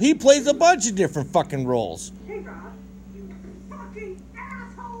one role. He plays a bunch of different fucking roles. Hey, Rob, you fucking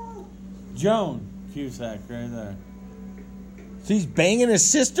asshole! Joan Cusack right there. So he's banging his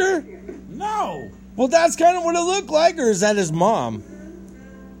sister? No. Well, that's kind of what it looked like, or is that his mom?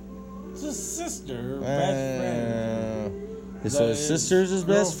 It's his sister, her best friend. So his sister's his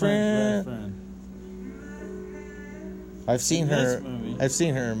best friend. I've seen her. I've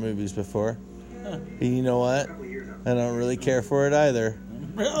seen her in movies before. Huh. And you know what? I don't really care for it either.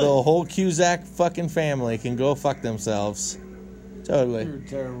 Really? The whole Cusack fucking family can go fuck themselves. Totally. You're a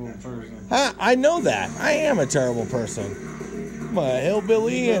terrible person. I know that. I am a terrible person. I'm a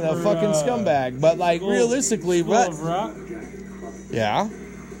hillbilly and a fucking scumbag. But like realistically, School what? of Rock? Yeah.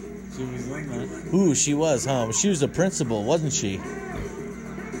 She was in there. Ooh, she was, huh? She was a principal, wasn't she?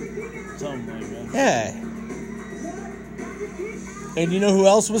 Something like that. Yeah. And you know who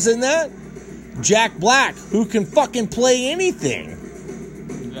else was in that? Jack Black, who can fucking play anything.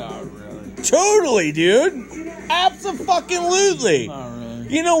 Not really. Totally, dude. Abso-fucking-lutely. Not really.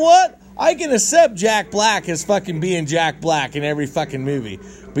 You know what? I can accept Jack Black as fucking being Jack Black in every fucking movie.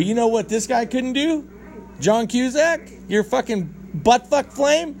 But you know what this guy couldn't do? John Cusack? Your fucking butt-fuck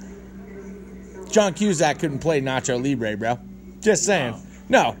flame? John Cusack couldn't play Nacho Libre, bro. Just saying.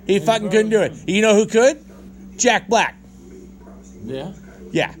 No, he fucking couldn't do it. You know who could? Jack Black. Yeah?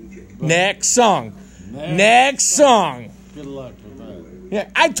 Yeah. Next song. Next song. Good luck with that. Yeah,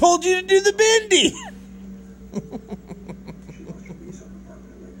 I told you to do the bendy.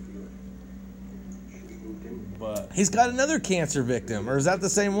 But He's got another cancer victim, or is that the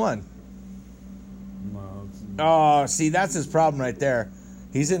same one? no, it's Oh, see, that's his problem right there.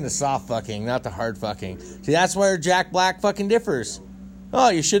 He's into soft fucking, not the hard fucking. See, that's where Jack Black fucking differs. Oh,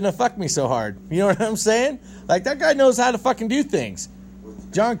 you shouldn't have fucked me so hard. You know what I'm saying? Like, that guy knows how to fucking do things.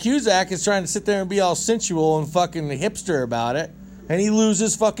 John Cusack is trying to sit there and be all sensual and fucking hipster about it, and he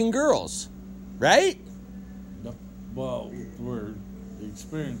loses fucking girls. Right? no. Well, we're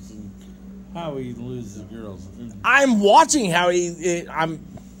experiencing how he loses girls. I'm watching how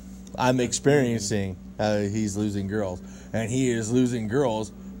I'm experiencing how he's losing girls. And he is losing girls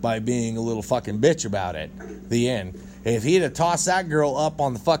by being a little fucking bitch about it. The end. If he'd have tossed that girl up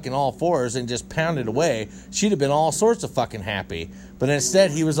on the fucking all fours and just pounded away, she'd have been all sorts of fucking happy. But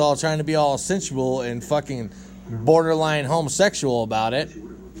instead, he was all trying to be all sensual and fucking borderline homosexual about it.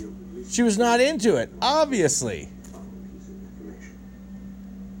 She was not into it, obviously.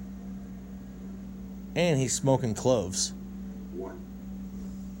 And he's smoking cloves. One.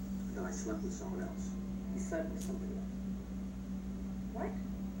 Then I slept with someone else. You slept with somebody else. What?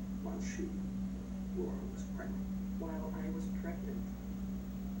 While Laura was pregnant. While I was pregnant.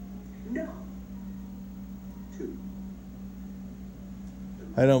 No. Two. The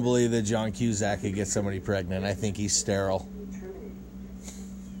I don't believe that John Cusack could get somebody pregnant. I think he's sterile.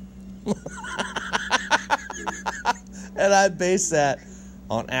 And I base that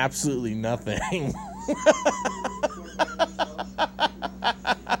on absolutely nothing. I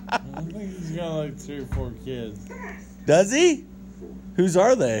think he's got like 3 or 4 kids. Does he? Whose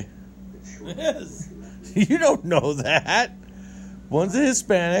are they? Yes. You don't know that. One's a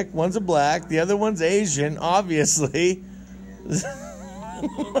Hispanic, one's a black, the other one's Asian, obviously.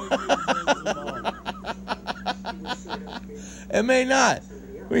 It may not.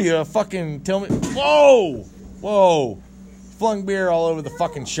 What are you gonna fucking tell me? Whoa! Whoa! Flung beer all over the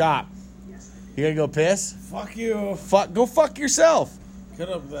fucking shop. You gonna go piss? Fuck you. Go fuck yourself. Cut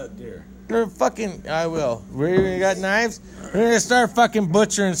up that deer. I will. We got knives? We're gonna start fucking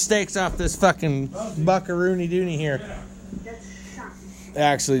butchering steaks off this fucking buckaroony doony here.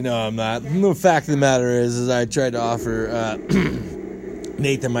 Actually, no, I'm not. The fact of the matter is I tried to offer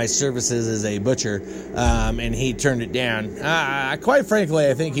Nathan my services as a butcher, and he turned it down. Quite frankly,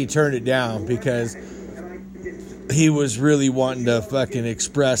 I think he turned it down because he was really wanting to fucking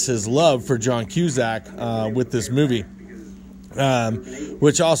express his love for John Cusack with this movie.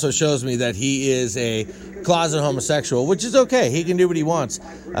 Which also shows me that he is a closet homosexual, which is okay. He can do what he wants.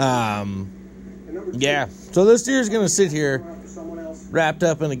 Yeah. So this deer's going to sit here wrapped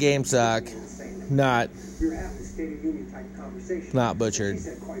up in a game sock, not butchered.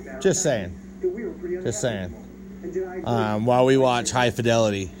 Just saying. Just saying. While we watch High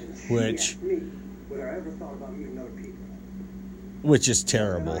Fidelity, which is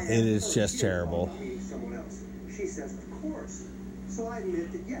terrible. It is just terrible.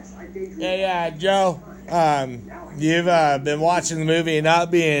 Yeah, Joe. You've been watching the movie and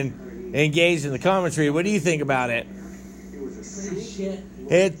not being engaged in the commentary. What do you think about it?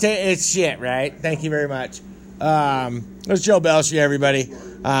 It's shit, right? Thank you very much. It's Joe Belcher, everybody.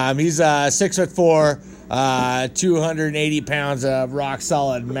 He's 6'4", 280 pounds of rock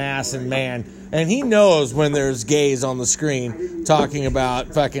solid mass and man, and he knows when there's gays on the screen talking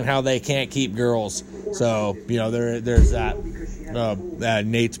about fucking how they can't keep girls. So there's that.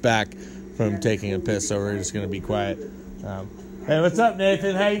 Nate's back from taking a piss, so we're just gonna be quiet. Hey, what's up,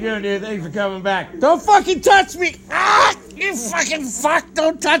 Nathan? How you doing, dude? Thanks for coming back. Don't fucking touch me! Ah! You fucking fuck!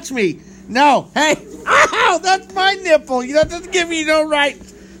 Don't touch me! No! Hey! Ow! That's my nipple! That doesn't give me no right!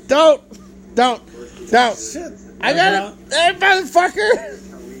 Don't! I got it! Hey,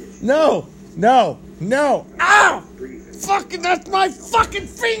 motherfucker! No! Ow! Fucking, that's my fucking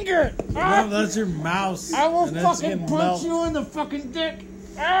finger! No, that's your mouse. I will fucking punch you in the fucking dick!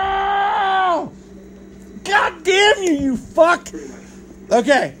 Ow! God damn you fuck!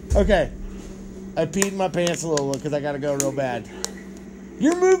 Okay. I peed my pants a little because I gotta go real bad.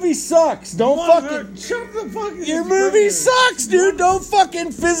 Your movie sucks. Don't fucking... Shut the fuck up. Your movie sucks, dude. Don't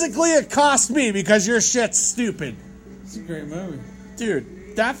fucking physically accost me because your shit's stupid. It's a great movie.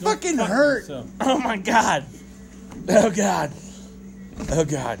 Dude, that fucking hurt. Oh my god. Oh god.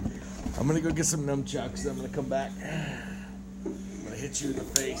 I'm gonna go get some nunchucks. I'm gonna come back. I'm gonna hit you in the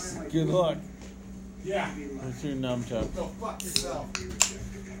face. Good luck. Yeah. That's your nunchuck. Go fuck yourself.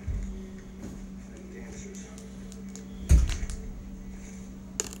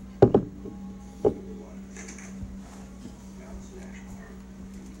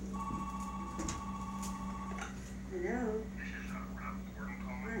 Hello?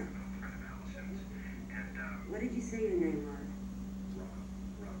 What did you say your name was?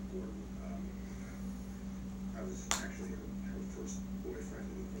 Rob Gordon. I was actually her first boyfriend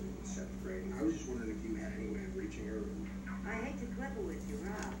in the 7th grade. And I was just wondering if you had any way of reaching her. I hate to quibble with you,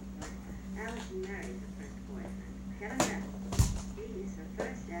 Rob, but Allison married her first boyfriend, Kevin Bell. He's her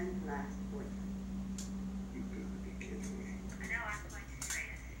first and last boyfriend. You gotta be kidding me. I know I'm quite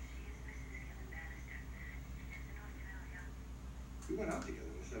straight. She is Mrs. Kevin Bannister. She lives in North Carolina. We went out together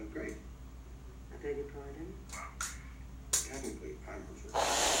in the 7th grade. I beg your pardon? Technically, I'm her first.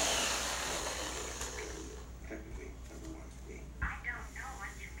 Technically, number 1 me. I don't know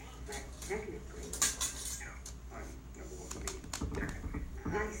what you mean, but technically. I'm number 1 me. Technically.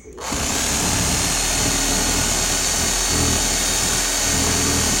 I see.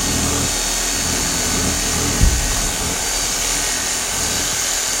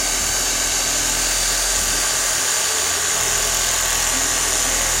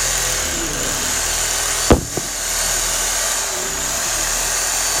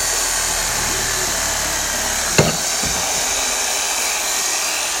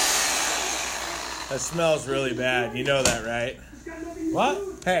 That smells really bad. You know that, right? What?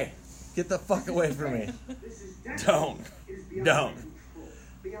 Hey, get the fuck away from me. Don't. No.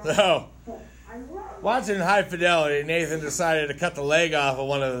 Watching High Fidelity, Nathan decided to cut the leg off of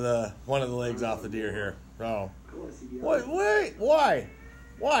one of the legs off the deer here. Oh. What? Wait, why?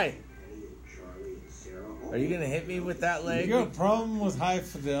 Why? Are you gonna hit me with that leg? You got a problem with High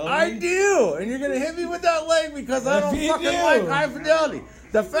Fidelity? I do, and you're gonna hit me with that leg because I don't fucking like High Fidelity.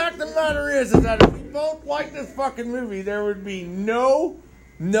 The fact of the matter is that if we both like this fucking movie, there would be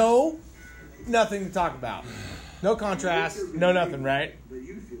nothing to talk about. No contrast, no nothing, right?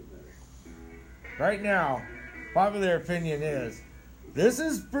 Right now, popular opinion is, this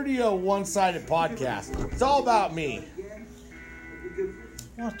is pretty a one-sided podcast. It's all about me.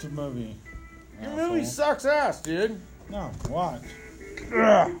 Watch the movie. Your movie sucks ass, dude. No, watch.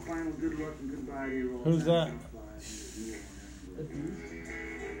 Ugh. Who's that?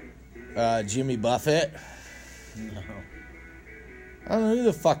 Jimmy Buffett. No. I don't know who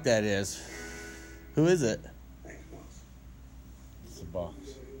the fuck that is. Who is it? It's the boss.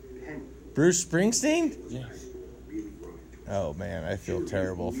 Bruce Springsteen? Yes. Oh man, I feel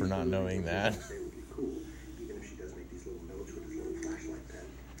terrible for not knowing that. Even if she does make these little notes with a little flashlight pen.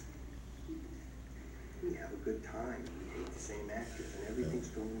 We have a good time. We hate the same actors, and everything's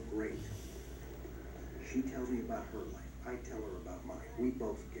going great. She tells me about her life. I tell her about mine. We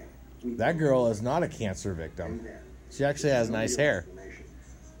both get it. That girl is not a cancer victim. She actually has nice hair.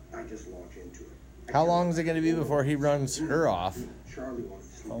 I just launch into it. How long is it going to be before he runs her off? Charlie wanted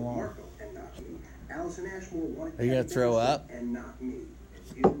to sleep with Marco and not me. Allison Ashmore wanted Are you going to throw up? and not me.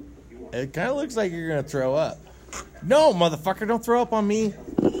 It kind of looks like you're going to throw up. No, motherfucker, don't throw up on me.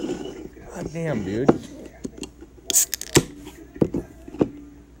 God damn, dude.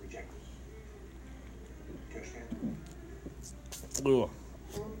 Ugh.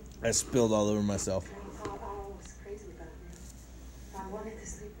 I spilled all over myself. I thought all was crazy about you. I wanted to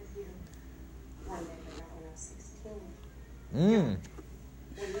sleep with you one day, but not when I was 16. When you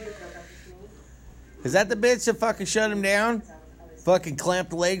broke up with me, Is that the bitch that fucking shut him down? Fucking clamped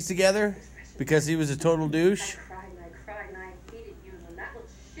the legs together because he was a total douche? I cried and I hated you. And when that little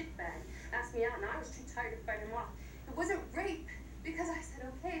shitbag asked me out and I was too tired to fight him off, it wasn't rape because I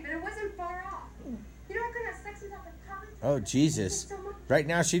said okay, but it wasn't far off. You know I couldn't have sex without the college. Oh, Jesus. Right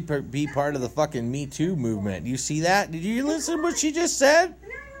now she'd be part of the fucking Me Too movement. You see that? Did you listen to what she just said? And now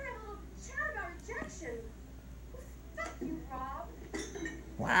you want to have a little chat about rejection. Well, fuck you, Rob.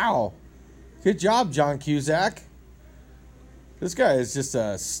 Wow. Good job, John Cusack. This guy is just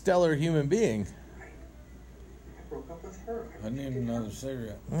a stellar human being. I need another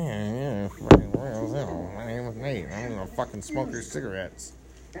cigarette. Yeah, fucking well. My name is Nate. I'm gonna fucking smoke your cigarettes.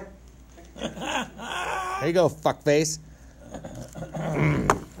 There you go, fuckface.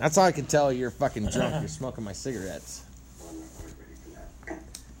 That's all I can tell. You're fucking drunk. You're smoking my cigarettes.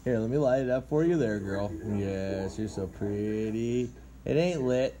 Here, let me light it up for you there, girl. Yes, you're so pretty. It ain't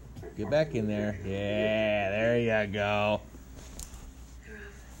lit. Get back in there. Yeah, there you go.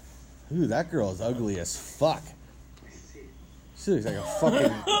 Ooh, that girl is ugly as fuck. She looks like a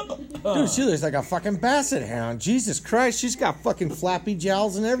fucking... Dude, she looks like a fucking basset hound. Jesus Christ, she's got fucking flappy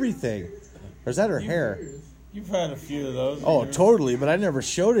jowls and everything. Or is that her hair? You've had a few of those. Oh, totally, but I never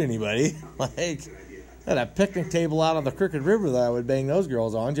showed anybody. Like, I had a picnic table out on the Crooked River that I would bang those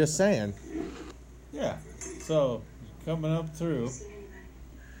girls on, just saying. Yeah. So, coming up through,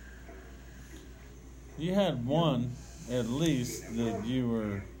 you had one, at least, that you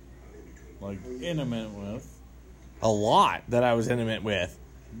were, like, intimate with. A lot that I was intimate with.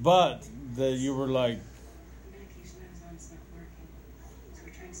 But that you were like,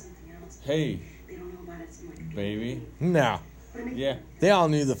 hey, baby. No. Yeah. They all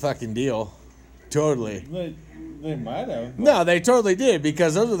knew the fucking deal. Totally. They might have. No, they totally did,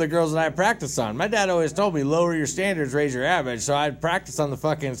 because those are the girls that I practice on. My dad always told me, lower your standards, raise your average. So I'd practice on the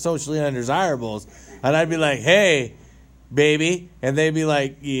fucking socially undesirables. And I'd be like, hey, baby. And they'd be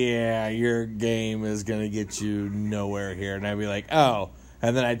like, yeah, your game is going to get you nowhere here. And I'd be like, oh.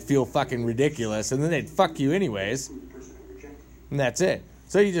 And then I'd feel fucking ridiculous. And then they'd fuck you anyways. And that's it.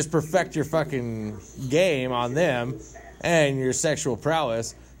 So you just perfect your fucking game on them and your sexual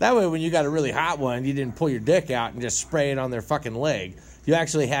prowess. That way when you got a really hot one, you didn't pull your dick out and just spray it on their fucking leg. You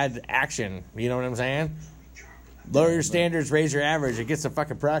actually had action. You know what I'm saying? Lower your standards, raise your average. It gets to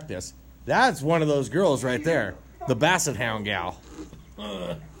fucking practice. That's one of those girls right there. The Basset Hound gal.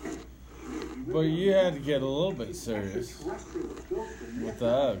 But you had to get a little bit serious with the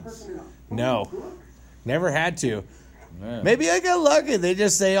Uggs. No. Never had to. Man. Maybe I got lucky.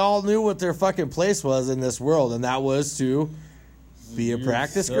 They all knew what their fucking place was in this world, and that was to be a You're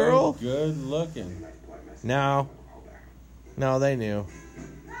practice so girl. Good looking. No, they knew.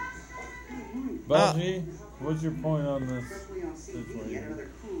 Bugsy, what's your point on this situation?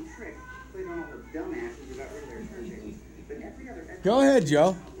 Another cool trick. Put it on all the dumbasses who got rid of their turntables. But every other Go ahead,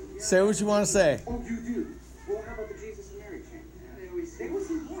 Joe. Say what you want to say. Oh, you do? Well, how about the Jesus and Mary chant? They always say, what's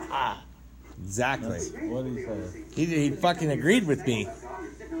in what? Ah, exactly. What do you say? He fucking agreed with me.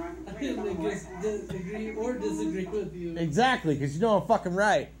 I didn't agree or disagree with you. Exactly, because you know I'm fucking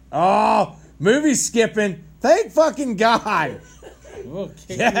right. Oh, movie skipping. Thank fucking God. We'll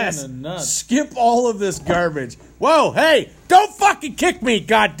kick Yes. you in the nuts. Skip all of this garbage. Whoa, hey, don't fucking kick me,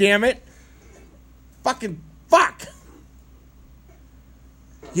 goddammit. Fucking fuck.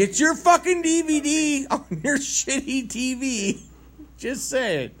 Get your fucking DVD on your shitty TV. Just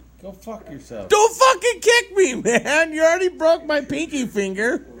say it. Go fuck yourself. Don't fucking kick me, man. You already broke my pinky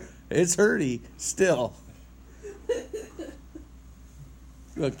finger. It's hurty still.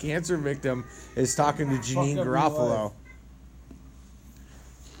 A cancer victim is talking to Janine Fuck up your Garofalo. life.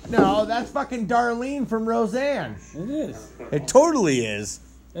 No, that's fucking Darlene from Roseanne. It is. It totally is.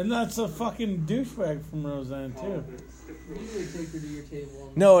 And that's a fucking douchebag from Roseanne, too. You would take her to your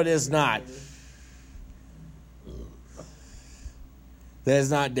table. No, it is not. That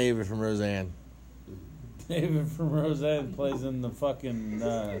is not David from Roseanne. David from Roseanne plays in the fucking,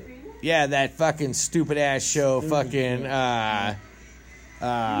 Yeah, that fucking stupid ass show, fucking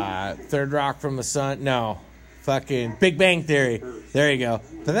Third Rock from the Sun. No, fucking Big Bang Theory. There you go.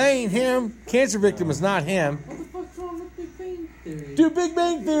 But that ain't him. Cancer victim is not him. What the fuck's wrong with Big Bang Theory? Dude, Big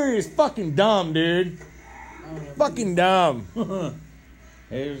Bang Theory is fucking dumb, dude. Fucking dumb.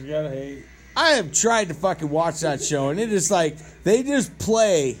 haters gotta hate. I have tried to fucking watch that show, and it is like they just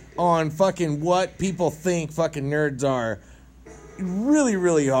play on fucking what people think fucking nerds are really,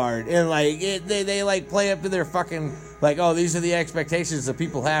 really hard. And like they like play up to their fucking like, oh, these are the expectations that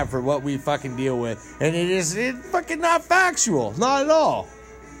people have for what we fucking deal with. And it's fucking not factual. Not at all.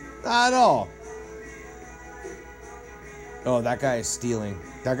 Not at all. Oh, that guy is stealing.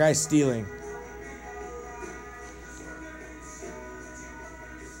 That guy's stealing.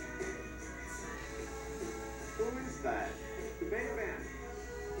 Who is that? The main event.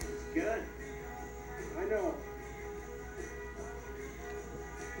 It's good. I know.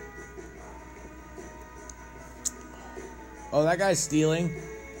 Oh, that guy's stealing.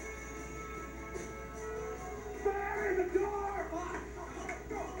 Fire in the door!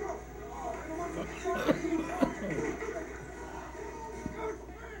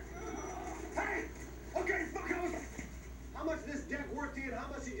 Hey! Okay, fuck it. How much is this deck worth to you and how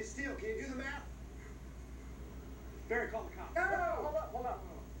much did you steal? Can you do the math? Barry, call the cops. No, hold up.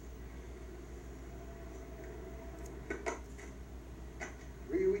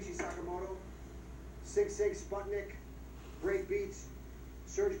 Ryuichi Sakamoto, Sig Sputnik, Break Beats,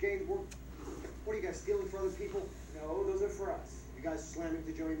 Serge Gainsbourg. What are you guys stealing for other people? No, those are for us. You guys slamming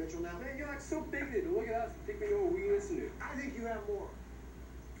to Joni Mitchell now? Man, you're like so bigoted. Look at us. Think we know what we listen to. I think you have more.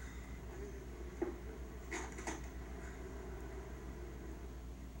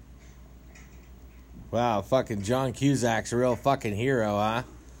 Wow, fucking John Cusack's a real fucking hero, huh?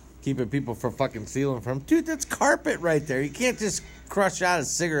 Keeping people from fucking stealing from him. Dude, that's carpet right there. You can't just crush out a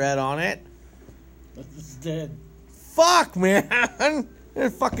cigarette on it. It's dead. Fuck, man.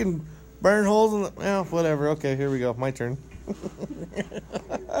 There's fucking burn holes in the... Well, whatever. Okay, here we go. My turn.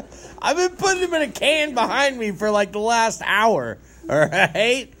 I've been putting them in a can behind me for like the last hour.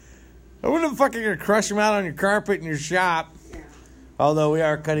 Alright? I wouldn't fucking gonna crush them out on your carpet in your shop. Although we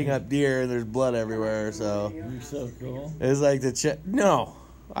are cutting up deer and there's blood everywhere, so... You're so cool. It's like the... No,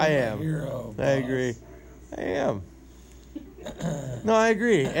 I am. Hero, I agree. I am. No, I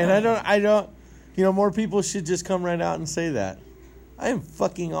agree. And I don't... You know, more people should just come right out and say that. I am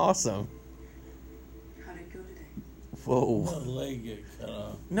fucking awesome. How'd it go today? Whoa. That leg get cut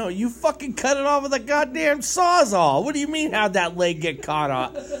off. No, you fucking cut it off with a goddamn Sawzall. What do you mean how'd that leg get caught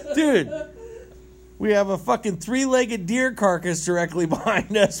off? Dude, we have a fucking 3-legged deer carcass directly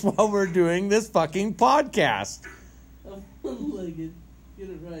behind us while we're doing this fucking podcast. I'm one-legged. Get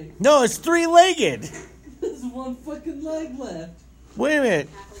it right. No, it's 3-legged. There's one fucking leg left. Wait a minute.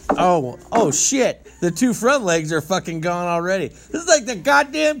 Oh shit. The 2 front legs are fucking gone already. This is like the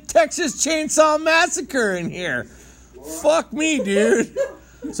goddamn Texas Chainsaw Massacre in here. Fuck me, dude.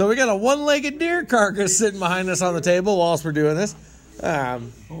 So we got a 1-legged deer carcass sitting behind us on the table whilst we're doing this.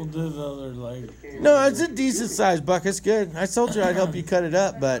 We'll do the other leg. No, it's a decent sized buck. It's good. I told you I'd help you cut it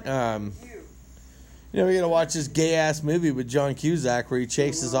up, but you know, we gotta watch this gay ass movie with John Cusack where he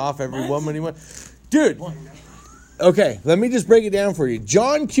chases off every woman he wants. Dude, okay, let me just break it down for you.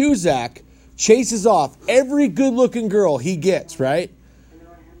 John Cusack chases off every good looking girl he gets, right?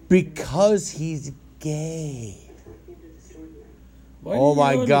 Because he's gay. Why Oh do you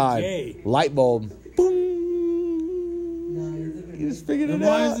my go to god. gay? Light bulb. Boom. No, you're living He just figured Then it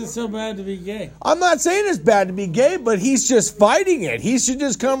why out. is it so bad to be gay? I'm not saying it's bad to be gay, but he's just fighting it. He should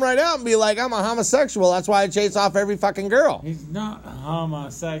just come right out and be like, I'm a homosexual. That's why I chase off every fucking girl. He's not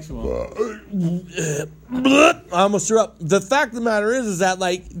homosexual. I almost threw up. The fact of the matter is that,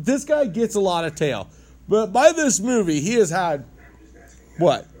 like, this guy gets a lot of tail. But by this movie, he has had,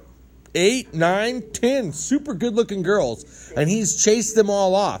 what, 8, 9, 10 super good-looking girls, and he's chased them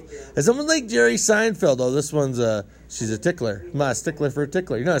all off. And someone like Jerry Seinfeld, oh, this one's she's a tickler. I'm not a stickler for a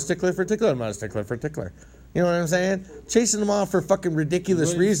tickler. You're not a stickler for a tickler. I'm not a stickler for a tickler. You know what I'm saying? Chasing them off for fucking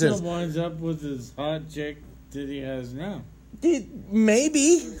ridiculous But he reasons. still winds up with his hot chick that he has now.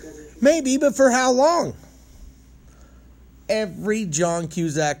 Maybe, but for how long? Every John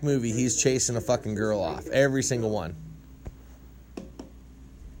Cusack movie, he's chasing a fucking girl off. Every single one.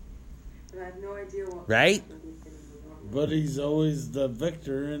 I have no idea what. Right? But he's always the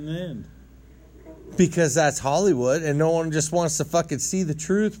victor in the end. Because that's Hollywood, and no one just wants to fucking see the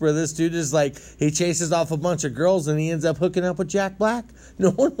truth where this dude is like, he chases off a bunch of girls and he ends up hooking up with Jack Black.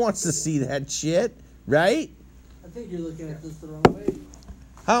 No one wants to see that shit, right? I think you're looking at this the wrong way.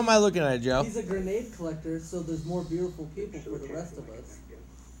 How am I looking at it, Joe? He's a grenade collector, so there's more beautiful people for the rest of us.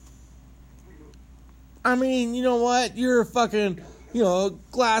 I mean, you know what? You're a fucking,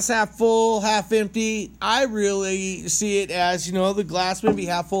 glass half full, half empty. I really see it as, the glass may be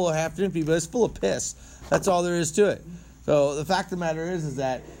half full or half empty, but it's full of piss. That's all there is to it. So the fact of the matter is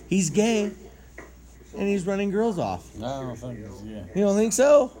that he's gay and he's running girls off. I don't think he's gay. You don't think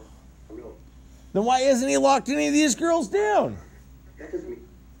so? Then why hasn't he locked any of these girls down? That doesn't mean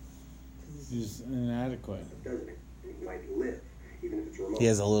He's inadequate. it doesn't mean he might live, even if it's remote. He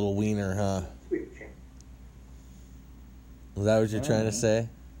has a little wiener, huh? We have a chance. Is that what you're trying to say?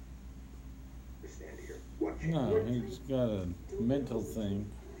 We stand here. What chance? No, he's got a mental thing.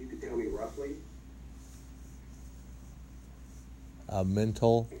 You could tell me roughly. A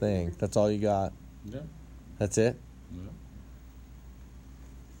mental thing. That's all you got. Yeah. That's it? Yeah.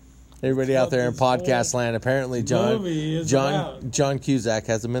 Everybody out there in This whole podcast land, apparently movie is about John Cusack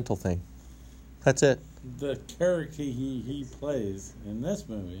has a mental thing. That's it. the character he plays in this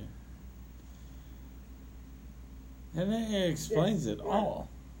movie. And it explains it all,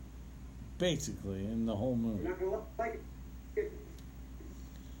 basically, in the whole movie. You're not gonna like it.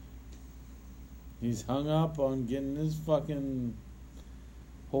 He's hung up on getting his fucking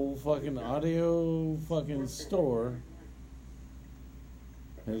whole fucking audio fucking store,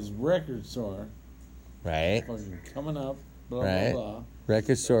 his record store, Right. fucking coming up, blah, Right. blah, blah.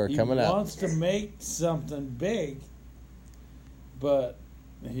 Record store coming He up. wants to make something big, but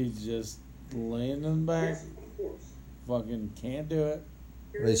he's just laying in the back, Of course. fucking can't do it.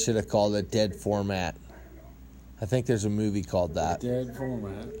 They should have called it Dead Format. I think there's a movie called that. Dead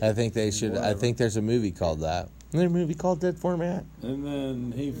format. I think they should. I Whatever. think there's a movie called that. Isn't there a movie called Dead Format? And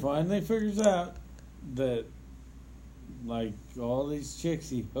then he finally figures out that, like, all these chicks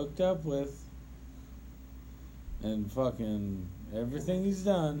he hooked up with and fucking everything he's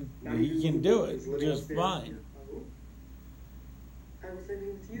done, he can do it just fine. I was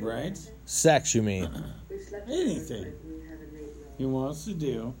living with you. Right? Sex, you mean? We slept Anything together, we had a late night. he wants to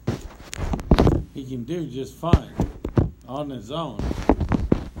do, he can do just fine on his own.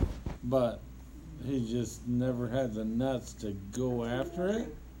 But he just never had the nuts to go after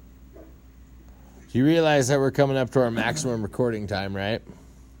it. You realize that we're coming up to our maximum recording time, right?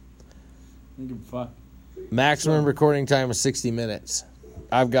 You can fuck. Maximum recording time is 60 minutes.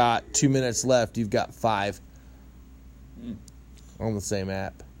 I've got 2 minutes left. You've got 5 on the same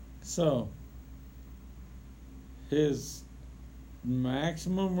app. So, his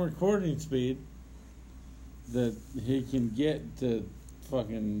maximum recording speed that he can get to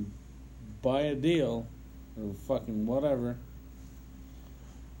fucking buy a deal or fucking whatever,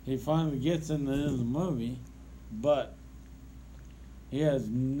 he finally gets in the end of the movie, but he has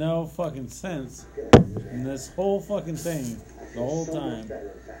no fucking sense in this whole fucking thing the whole time.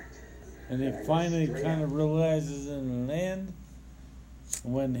 And he finally kind of realizes in the end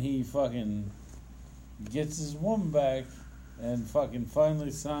when he fucking gets his woman back and fucking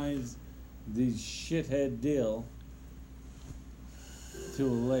finally signs the shithead deal to a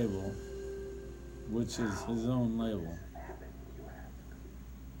label, which is his own label.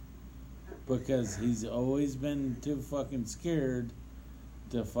 Because he's always been too fucking scared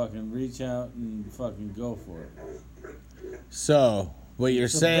to fucking reach out and fucking go for it. So, what you're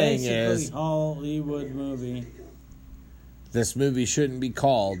So saying basically, is Hollywood movie. this movie shouldn't be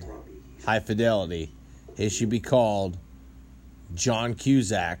called High Fidelity. It should be called John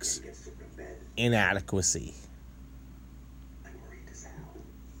Cusack's Inadequacy.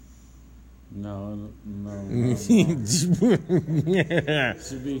 No. Yeah.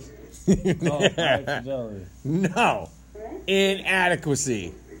 Should be called high fidelity. No.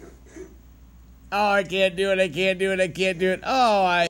 Inadequacy. Oh, I can't do it. Oh,